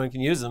domain, anyone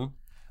can use them.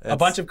 A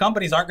bunch of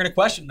companies aren't going to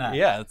question that.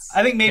 Yeah.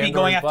 I think maybe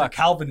going after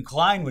Calvin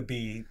Klein would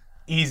be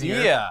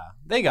easier. Yeah.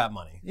 They got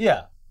money.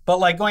 Yeah. But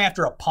like going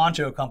after a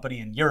poncho company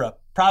in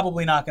Europe,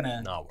 probably not going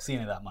to see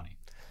any of that money.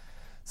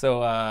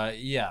 So,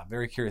 yeah,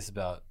 very curious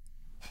about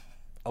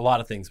a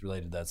lot of things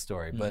related to that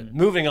story. But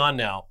moving on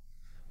now,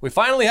 we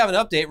finally have an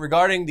update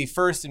regarding the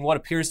first in what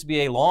appears to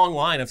be a long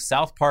line of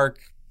South Park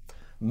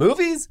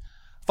movies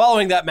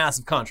following that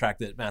massive contract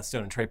that Matt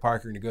Stone and Trey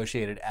Parker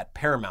negotiated at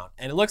Paramount.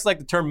 And it looks like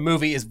the term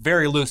movie is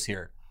very loose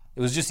here. It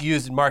was just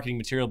used in marketing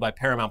material by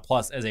Paramount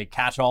Plus as a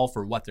catch-all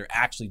for what they're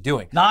actually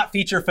doing. Not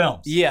feature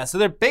films. Yeah, so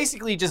they're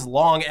basically just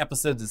long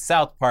episodes of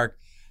South Park,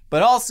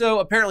 but also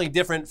apparently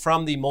different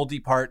from the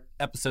multi-part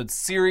episode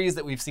series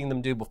that we've seen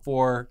them do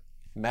before,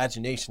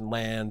 Imagination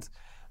Land,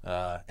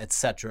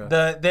 etc.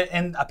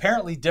 And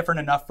apparently different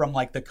enough from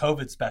like the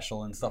COVID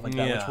special and stuff like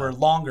that, which were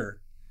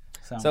longer.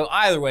 So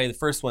either way, the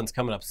first one's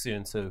coming up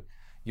soon, so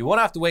you won't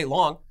have to wait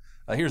long.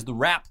 Here's the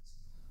wrap.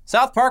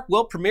 South Park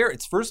will premiere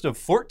its first of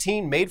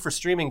 14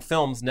 made-for-streaming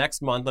films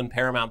next month on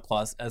Paramount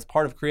Plus as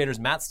part of creators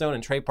Matt Stone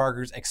and Trey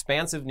Parker's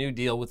expansive new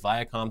deal with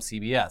Viacom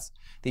CBS.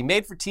 The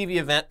made-for-TV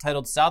event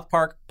titled South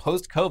Park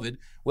Post-COVID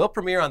will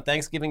premiere on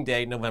Thanksgiving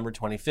Day, November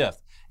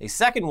 25th. A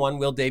second one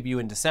will debut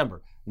in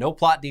December. No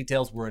plot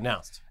details were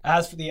announced.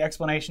 As for the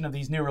explanation of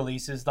these new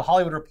releases, The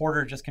Hollywood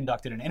Reporter just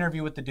conducted an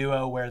interview with the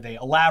duo where they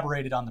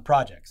elaborated on the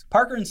projects.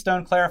 Parker and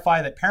Stone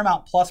clarify that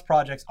Paramount Plus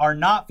projects are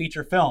not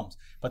feature films,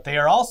 but they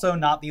are also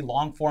not the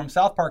long-form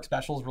South Park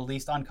specials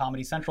released on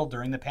Comedy Central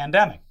during the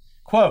pandemic.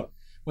 Quote,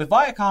 "With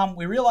Viacom,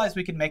 we realized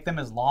we could make them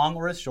as long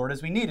or as short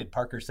as we needed,"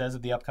 Parker says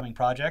of the upcoming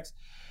projects.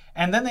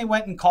 And then they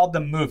went and called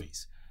them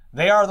movies.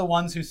 They are the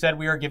ones who said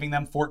we are giving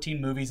them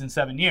 14 movies in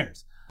 7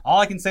 years. All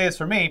I can say is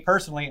for me,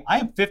 personally, I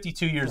am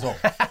 52 years old.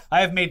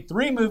 I have made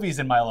 3 movies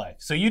in my life,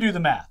 so you do the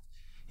math.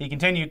 He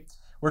continued,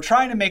 "We're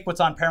trying to make what's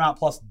on Paramount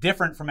Plus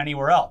different from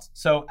anywhere else.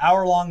 So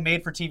hour-long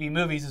made-for-TV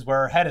movies is where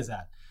our head is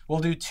at. We'll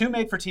do 2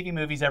 made-for-TV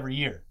movies every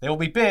year. They will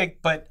be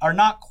big, but are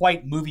not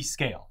quite movie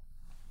scale."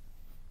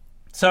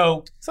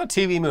 So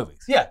TV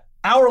movies. Yeah,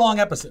 hour-long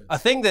episodes. A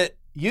thing that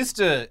used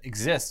to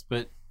exist,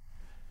 but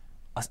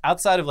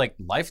outside of like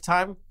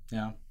Lifetime,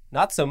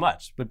 not so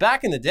much. But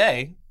back in the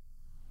day,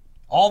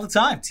 all the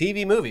time,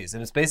 TV movies,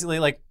 and it's basically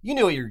like you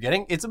knew what you were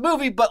getting. It's a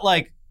movie, but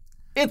like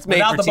it's made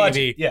Without for the TV,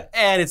 budget, yeah.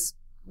 And it's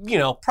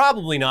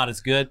probably not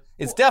as good.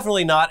 It's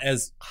definitely not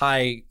as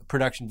high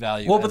production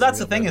value. Well, but that's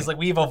the thing is like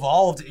we've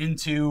evolved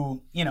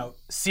into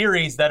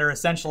series that are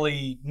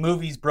essentially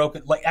movies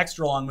broken, like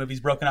extra long movies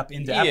broken up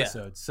into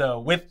episodes. So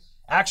with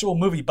actual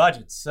movie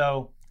budgets,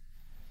 so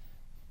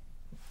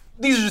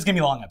these are just gonna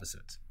be long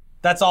episodes.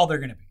 That's all they're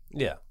gonna be.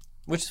 Yeah,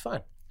 which is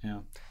fine. Yeah.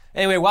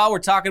 Anyway, while we're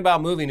talking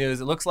about movie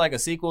news, it looks like a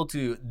sequel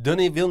to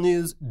Denis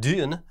Villeneuve's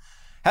Dune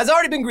has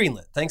already been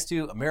greenlit, thanks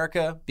to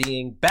America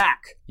being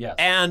back. Yes.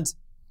 And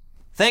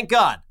thank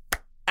God,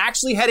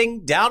 actually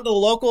heading down to the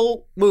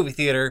local movie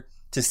theater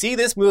to see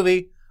this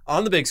movie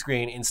on the big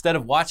screen instead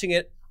of watching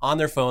it on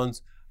their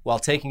phones while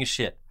taking a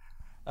shit.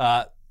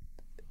 And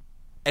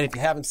if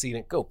you haven't seen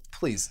it,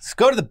 please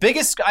go to the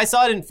biggest. I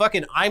saw it in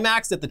fucking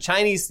IMAX at the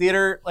Chinese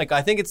theater. Like,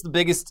 I think it's the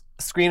biggest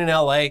screen in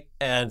LA,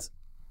 and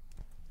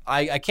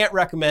I can't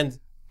recommend.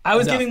 I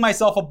was enough. giving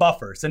myself a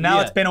buffer, so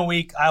now it's been a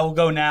week. I will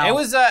go now. It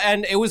was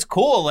and it was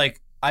cool.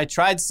 Like, I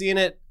tried seeing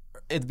it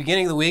at the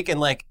beginning of the week, and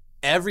like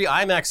every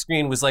IMAX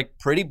screen was like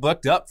pretty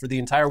booked up for the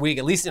entire week,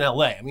 at least in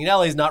LA. I mean,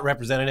 LA is not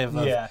representative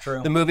of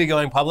the movie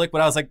going public,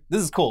 but I was like,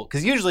 this is cool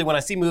because usually when I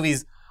see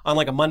movies on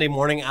like a Monday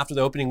morning after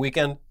the opening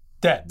weekend,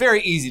 Dead.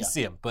 Very easy to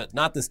see him, but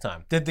not this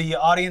time. Did the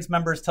audience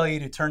members tell you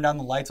to turn down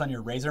the lights on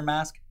your Razor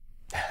mask?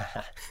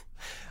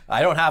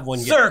 I don't have one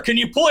yet. Sir, can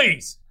you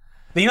please?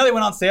 You know they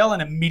went on sale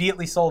and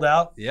immediately sold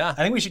out? Yeah.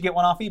 I think we should get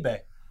one off eBay.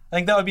 I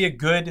think that would be a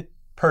good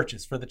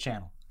purchase for the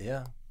channel.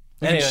 Yeah.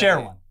 We can share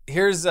one.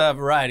 Here's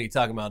Variety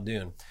talking about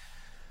Dune.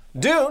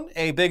 Dune,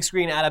 a big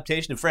screen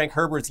adaptation of Frank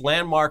Herbert's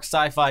landmark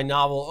sci-fi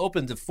novel,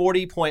 opened to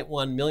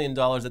 $40.1 million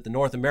at the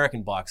North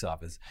American box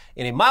office.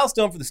 In a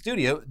milestone for the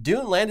studio,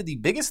 Dune landed the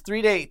biggest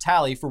three-day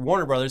tally for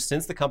Warner Brothers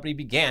since the company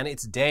began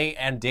its day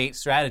and date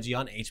strategy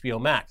on HBO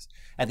Max.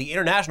 At the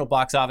international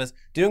box office,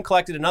 Dune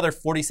collected another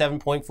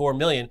 $47.4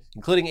 million,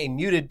 including a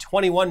muted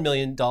 $21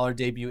 million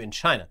debut in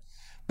China,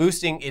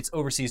 boosting its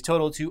overseas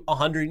total to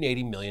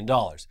 $180 million.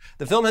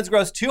 The film has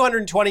grossed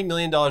 $220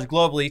 million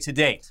globally to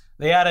date.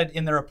 They added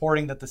in the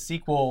reporting that the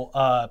sequel,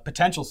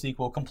 potential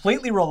sequel,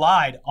 completely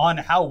relied on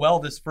how well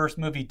this first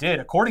movie did,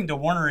 according to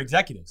Warner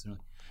executives.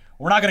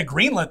 We're not going to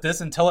greenlit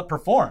this until it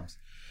performs.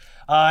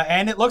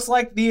 And it looks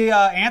like the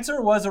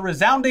answer was a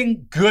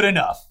resounding good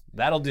enough.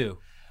 That'll do.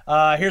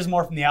 Here's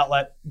more from the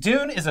outlet.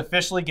 Dune is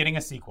officially getting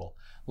a sequel.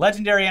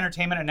 Legendary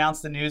Entertainment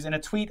announced the news in a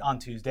tweet on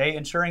Tuesday,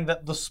 ensuring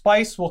that the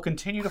spice will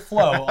continue to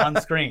flow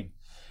on screen.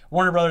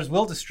 Warner Brothers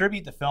will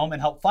distribute the film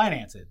and help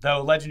finance it,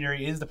 though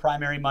Legendary is the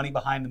primary money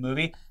behind the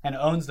movie and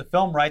owns the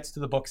film rights to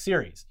the book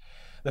series.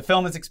 The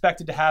film is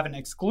expected to have an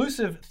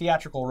exclusive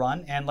theatrical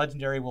run, and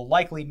Legendary will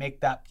likely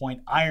make that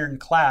point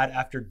ironclad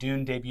after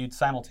Dune debuted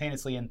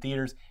simultaneously in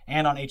theaters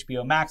and on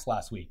HBO Max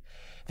last week.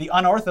 The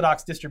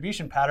unorthodox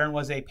distribution pattern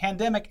was a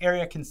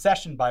pandemic-era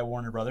concession by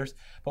Warner Brothers,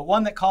 but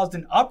one that caused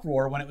an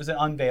uproar when it was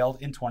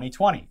unveiled in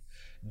 2020.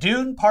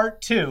 Dune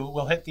Part 2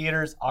 will hit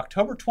theaters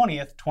October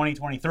 20th,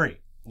 2023.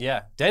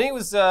 Yeah, Denny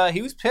was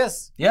he was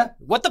pissed. Yeah.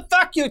 What the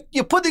fuck?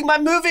 You're putting my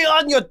movie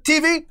on your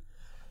TV?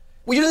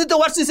 Well, you need to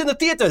watch this in the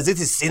theaters. This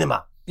is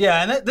cinema.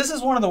 Yeah, and this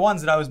is one of the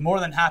ones that I was more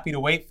than happy to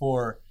wait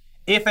for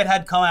if it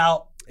had come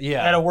out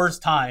at a worse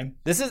time.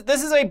 This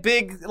is a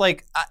big,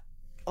 like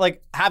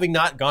having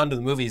not gone to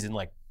the movies in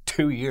like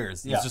 2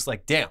 years. It's just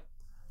like, damn,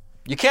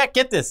 you can't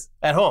get this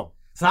at home.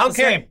 It's not the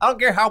same. I don't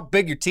care how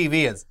big your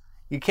TV is.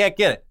 You can't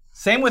get it.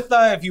 Same with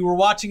if you were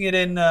watching it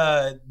in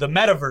the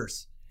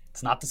metaverse.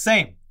 It's not the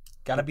same.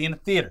 Got to be in a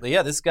theater. But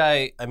yeah, this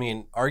guy, I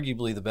mean,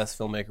 arguably the best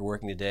filmmaker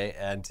working today,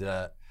 and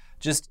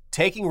just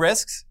taking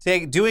risks,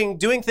 doing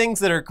things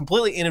that are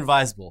completely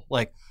inadvisable.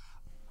 Like,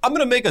 I'm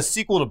gonna make a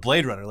sequel to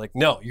Blade Runner. Like,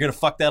 no, you're gonna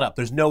fuck that up.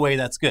 There's no way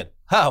that's good.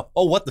 How?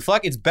 Oh, what the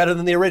fuck? It's better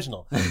than the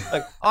original.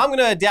 Like, I'm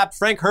gonna adapt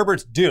Frank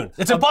Herbert's Dune.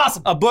 It's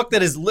impossible. A book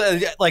that is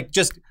like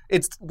just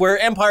it's where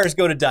empires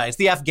go to die. It's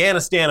the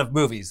Afghanistan of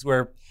movies,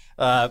 where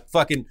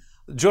fucking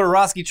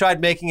Jodorowsky tried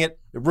making it.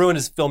 It ruined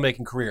his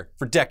filmmaking career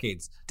for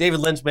decades. David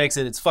Lynch makes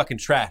it. It's fucking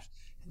trash.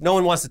 No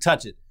one wants to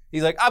touch it.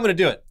 He's like, I'm gonna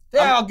do it.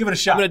 Yeah, I'll give it a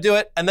shot. I'm gonna do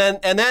it, and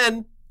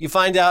then you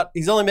find out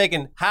he's only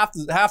making half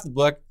the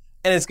book,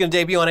 and it's gonna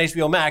debut on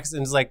HBO Max,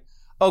 and it's like,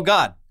 oh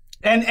god.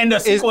 And the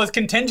sequel is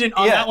contingent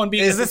on that one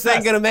being Is this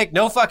thing gonna make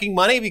no fucking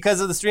money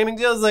because of the streaming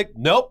deals? Like,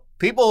 nope.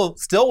 People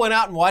still went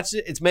out and watched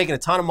it. It's making a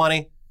ton of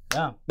money.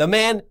 Yeah. The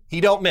man,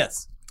 he don't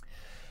miss.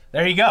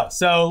 There you go.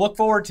 So look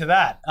forward to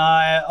that.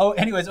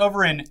 Anyways,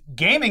 over in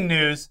gaming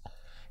news,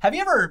 have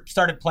you ever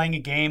started playing a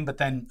game but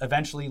then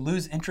eventually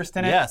lose interest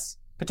in it? Yes.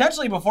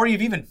 Potentially before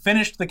you've even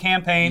finished the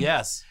campaign?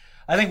 Yes.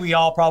 I think we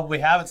all probably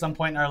have at some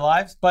point in our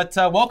lives. But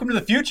welcome to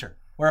the future,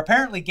 where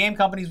apparently game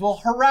companies will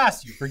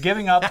harass you for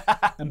giving up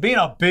and being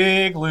a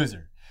big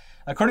loser.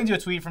 According to a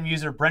tweet from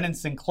user Brendan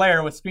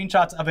Sinclair with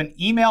screenshots of an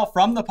email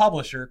from the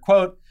publisher,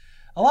 quote,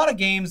 "A lot of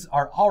games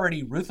are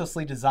already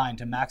ruthlessly designed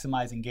to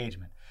maximize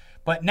engagement.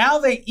 But now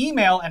they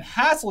email and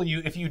hassle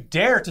you if you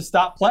dare to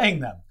stop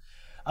playing them."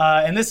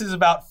 And this is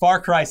about Far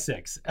Cry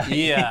 6.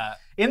 Yeah.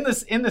 In the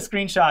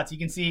screenshots, you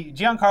can see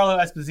Giancarlo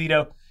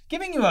Esposito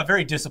giving you a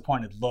very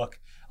disappointed look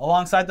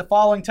alongside the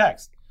following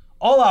text.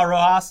 "Hola,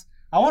 Rojas.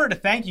 I wanted to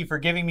thank you for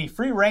giving me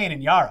free reign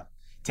in Yara.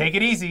 Take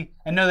it easy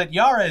and know that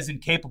Yara is in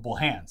capable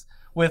hands."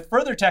 With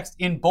further text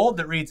in bold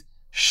that reads,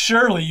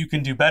 "Surely you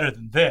can do better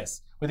than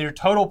this," with your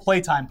total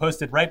playtime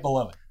posted right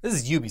below it. This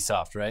is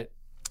Ubisoft, right?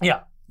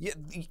 Yeah.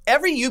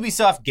 Every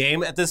Ubisoft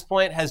game at this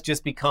point has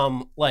just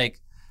become like,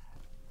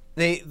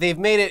 they've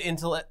made it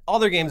into, all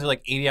their games are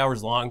like 80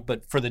 hours long,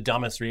 but for the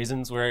dumbest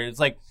reasons, where it's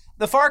like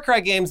the Far Cry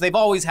games, they've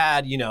always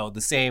had,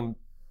 the same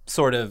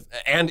sort of,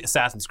 and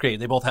Assassin's Creed,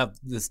 they both have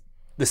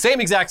the same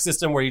exact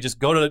system where you just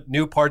go to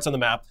new parts on the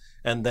map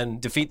and then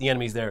defeat the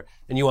enemies there,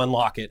 and you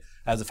unlock it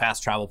as a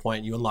fast travel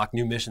point, you unlock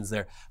new missions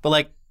there. But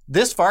like,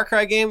 this Far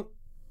Cry game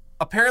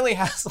apparently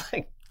has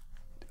like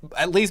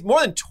at least more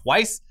than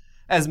twice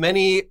as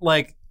many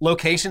like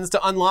locations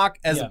to unlock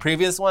as the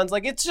previous ones.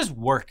 Like, it's just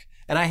work,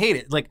 and I hate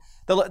it. Like,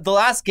 the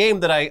last game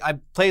that I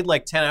played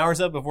like 10 hours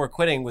of before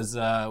quitting was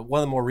one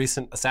of the more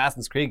recent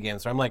Assassin's Creed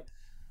games, where I'm like,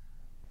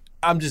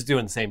 I'm just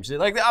doing the same shit.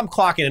 Like, I'm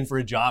clocking in for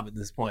a job at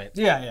this point.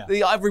 Yeah.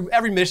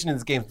 Every mission in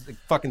this game is like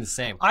fucking the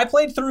same. I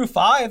played through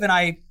 5 and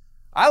I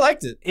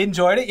liked it.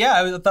 Enjoyed it.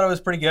 Yeah, I thought it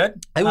was pretty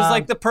good. It was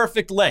like the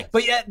perfect length.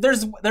 But yeah,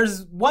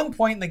 there's one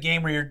point in the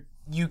game where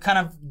you kind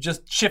of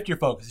just shift your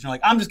focus. You're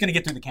like, I'm just going to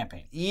get through the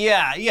campaign.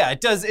 Yeah,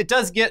 it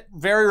does get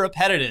very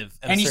repetitive.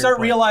 And you start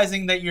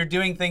realizing that you're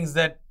doing things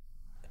that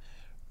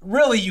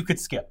really you could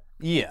skip.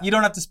 Yeah. You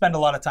don't have to spend a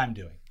lot of time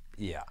doing.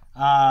 Yeah.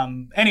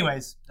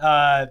 Anyways,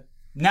 now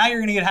you're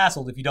going to get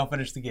hassled if you don't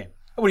finish the game.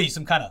 What are you,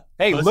 some kind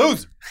of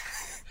loser?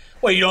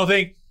 What, you don't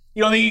think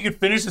you could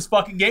finish this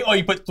fucking game? Oh,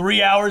 you put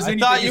 3 hours in?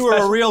 I thought you were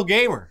a real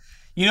gamer.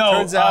 You know,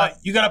 Turns out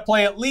you got to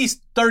play at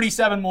least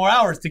 37 more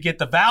hours to get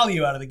the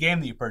value out of the game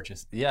that you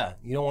purchased. Yeah,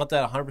 you don't want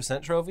that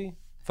 100% trophy?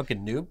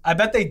 Fucking noob. I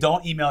bet they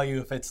don't email you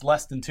if it's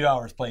less than 2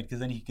 hours played, because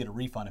then you get a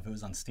refund if it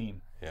was on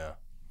Steam. Yeah.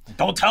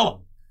 Don't tell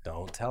them.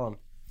 Don't tell them.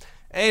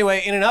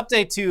 Anyway, in an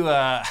update to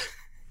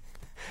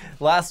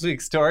last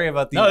week's story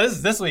about the... No, this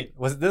is this week.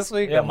 Was it this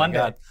week? Yeah, oh Monday.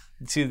 God.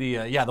 To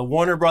the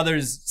Warner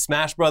Brothers,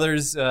 Smash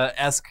Brothers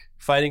esque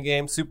fighting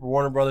game, Super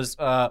Warner Brothers.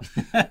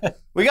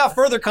 We got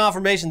further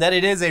confirmation that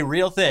it is a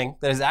real thing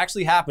that is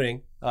actually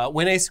happening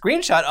when a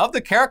screenshot of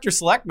the character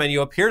select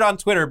menu appeared on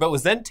Twitter, but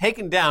was then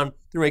taken down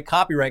through a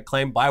copyright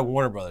claim by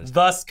Warner Brothers.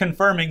 Thus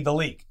confirming the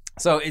leak.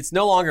 So it's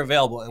no longer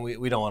available, and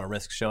we don't want to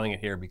risk showing it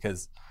here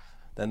because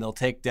then they'll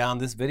take down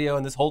this video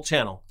and this whole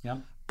channel. Yep.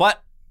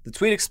 But the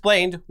tweet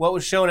explained what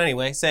was shown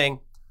anyway, saying,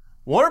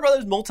 Warner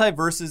Brothers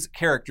Multiverses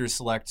character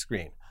select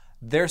screen.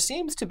 There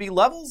seems to be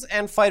levels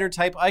and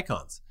fighter-type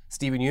icons.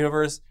 Steven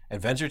Universe,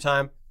 Adventure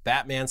Time,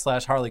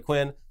 Batman/Harley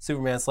Quinn,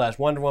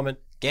 Superman/Wonder Woman,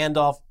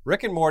 Gandalf,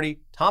 Rick and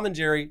Morty, Tom and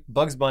Jerry,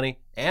 Bugs Bunny,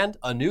 and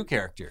a new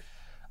character.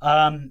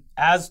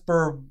 As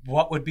for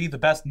what would be the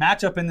best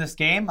matchup in this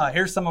game,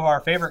 here's some of our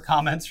favorite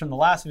comments from the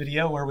last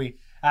video where we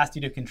asked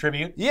you to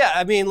contribute. Yeah,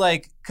 I mean,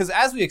 because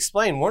as we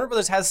explained, Warner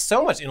Brothers has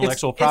so much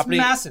intellectual property.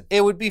 It's massive.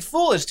 It would be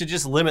foolish to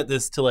just limit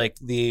this to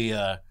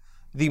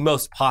the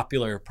most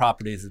popular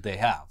properties that they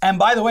have. And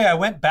by the way, I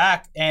went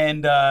back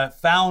and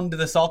found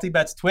the Salty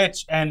Bets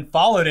Twitch and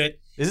followed it.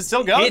 Is it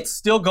still going? It's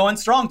still going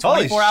strong,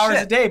 24 Holy hours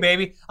shit. a day,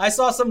 baby. I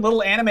saw some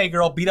little anime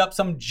girl beat up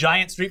some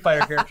giant Street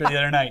Fighter character the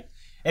other night.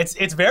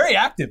 It's very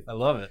active. I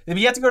love it. If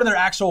you have to go to their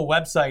actual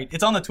website,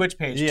 it's on the Twitch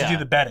page to do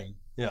the betting.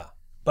 Yeah.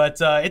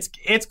 But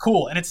it's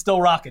cool and it's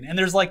still rocking. And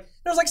there's like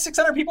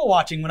 600 people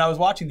watching when I was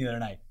watching the other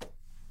night.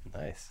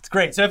 Nice. It's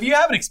great. So if you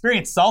haven't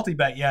experienced Salty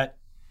Bet yet,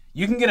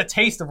 you can get a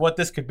taste of what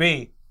this could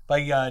be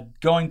by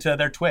going to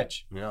their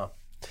Twitch. Yeah.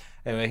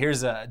 Anyway,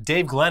 here's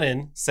Dave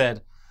Glennon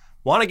said,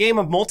 want a game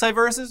of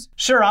multiverses?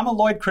 Sure, I'm a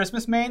Lloyd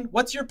Christmas main.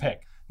 What's your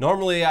pick?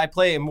 Normally I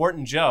play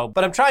Immortan Joe,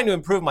 but I'm trying to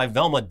improve my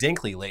Velma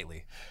Dinkley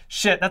lately.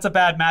 Shit, that's a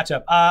bad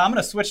matchup. I'm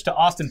going to switch to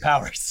Austin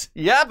Powers.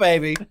 Yeah,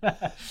 baby.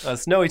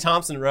 Snowy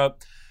Thompson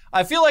wrote,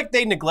 I feel like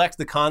they neglect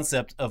the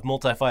concept of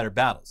multi-fighter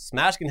battles.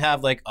 Smash can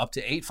have up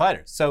to 8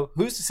 fighters. So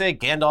who's to say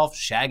Gandalf,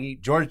 Shaggy,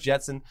 George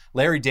Jetson,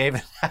 Larry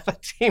David have a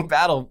team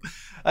battle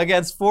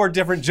against 4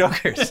 different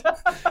Jokers?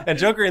 And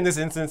Joker in this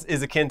instance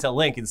is akin to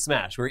Link in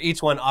Smash, where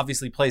each one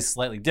obviously plays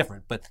slightly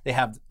different, but they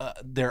have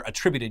their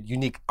attributed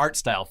unique art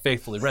style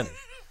faithfully rendered.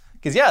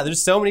 Because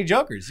there's so many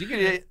Jokers. You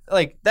could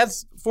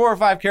that's 4 or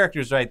 5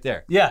 characters right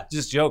there. Yeah.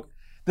 Just Joker.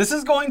 This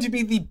is going to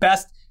be the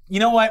best.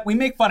 You know what? We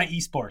make fun of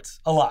esports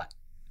a lot.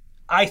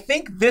 I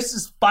think this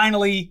is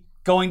finally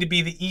going to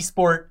be the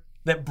esport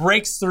that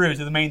breaks through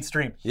to the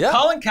mainstream. Yeah.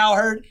 Colin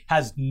Cowherd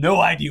has no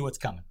idea what's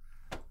coming.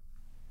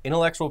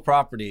 Intellectual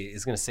property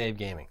is going to save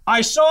gaming. I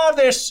saw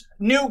this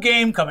new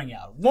game coming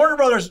out. Warner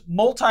Brothers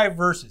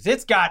Multiverses.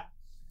 It's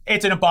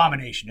an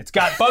abomination. It's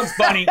got Bugs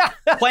Bunny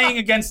playing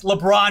against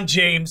LeBron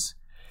James.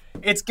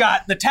 It's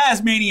got the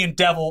Tasmanian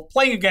Devil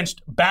playing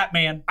against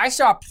Batman. I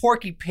saw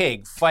Porky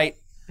Pig fight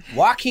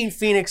Joaquin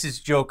Phoenix's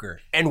Joker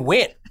and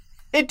win.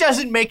 It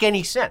doesn't make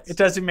any sense. It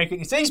doesn't make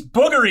any sense. These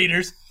booger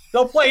eaters,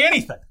 they'll play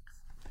anything.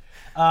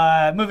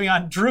 Moving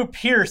on, Drew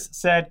Pierce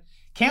said,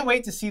 can't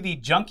wait to see the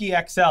Junkie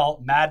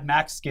XL Mad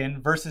Max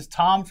skin versus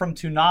Tom from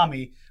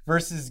Toonami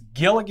versus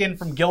Gilligan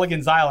from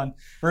Gilligan's Island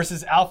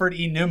versus Alfred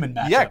E. Newman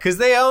matchup. Yeah, because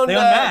they own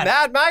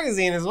Mad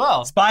Magazine as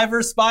well. Spy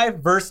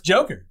versus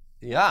Joker.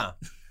 Yeah.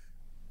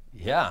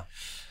 Yeah.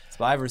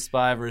 Spy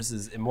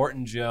versus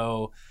Immortan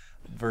Joe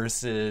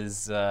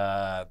versus...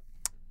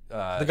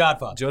 The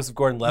Godfather. Joseph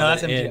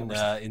Gordon-Levitt in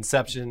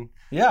Inception.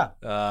 Yeah.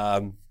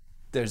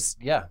 Because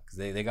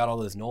they got all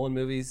those Nolan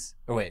movies.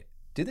 Or wait,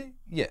 did they?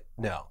 Yeah.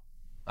 No.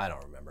 I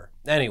don't remember.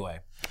 Anyway.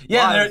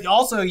 Yeah, and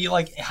also,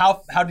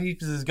 how deep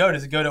does this go?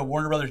 Does it go to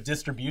Warner Brothers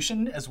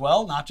distribution as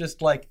well? Not just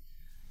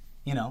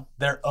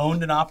their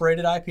owned and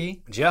operated IP?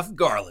 Jeff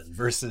Garlin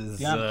versus...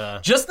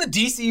 just the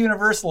DC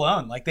universe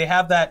alone. They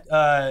have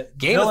that...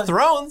 Game of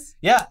Thrones.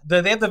 Yeah.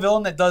 They have the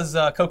villain that does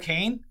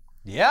cocaine.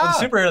 Yeah. Or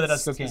the superhero that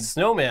does cocaine.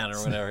 Snowman or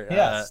whatever.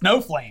 Yeah,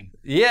 Snowflame.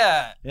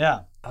 Yeah.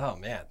 Yeah. Oh,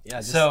 man.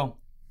 Yeah.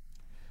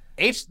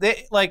 If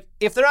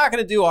they're not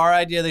going to do our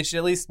idea, they should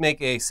at least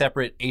make a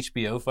separate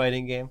HBO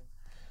fighting game.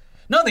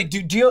 No, they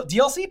do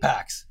DLC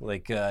packs.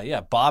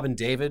 Bob and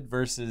David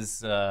versus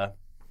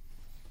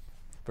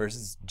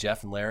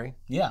Jeff and Larry.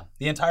 Yeah.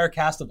 The entire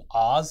cast of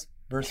Oz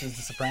versus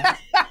The Sopranos.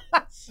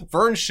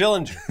 Vern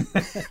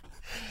Schillinger.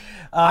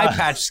 eye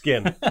patch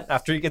skin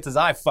after he gets his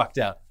eye fucked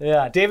out.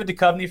 Yeah, David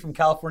Duchovny from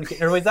California.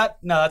 Or was that?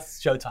 No,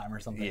 that's Showtime or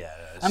something. Yeah,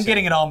 I'm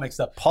getting it all mixed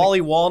up.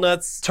 Paulie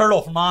Walnuts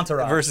Turtle from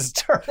Entourage versus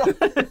Turtle.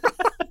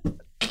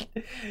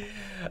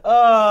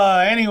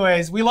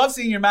 Anyways, we love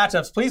seeing your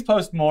matchups. Please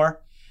post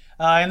more.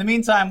 In the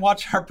meantime,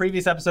 watch our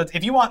previous episodes.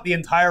 If you want the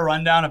entire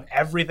rundown of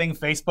everything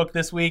Facebook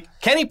this week,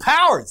 Kenny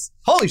Powers.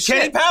 Holy shit.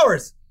 Kenny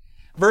Powers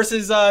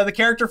versus the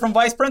character from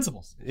Vice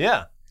Principals.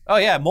 Yeah. Oh,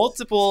 yeah.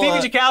 Multiple.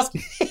 Stevie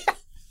Jakowski.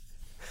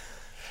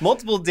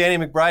 Multiple Danny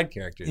McBride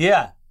characters.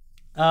 Yeah.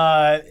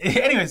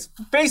 Anyways,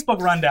 Facebook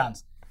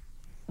rundowns.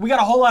 We got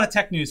a whole lot of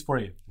tech news for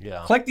you.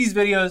 Yeah. Click these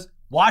videos,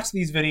 watch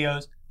these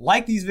videos,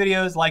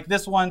 like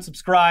this one,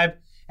 subscribe,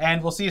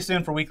 and we'll see you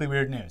soon for Weekly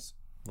Weird News.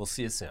 We'll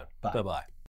see you soon. Bye. Bye-bye.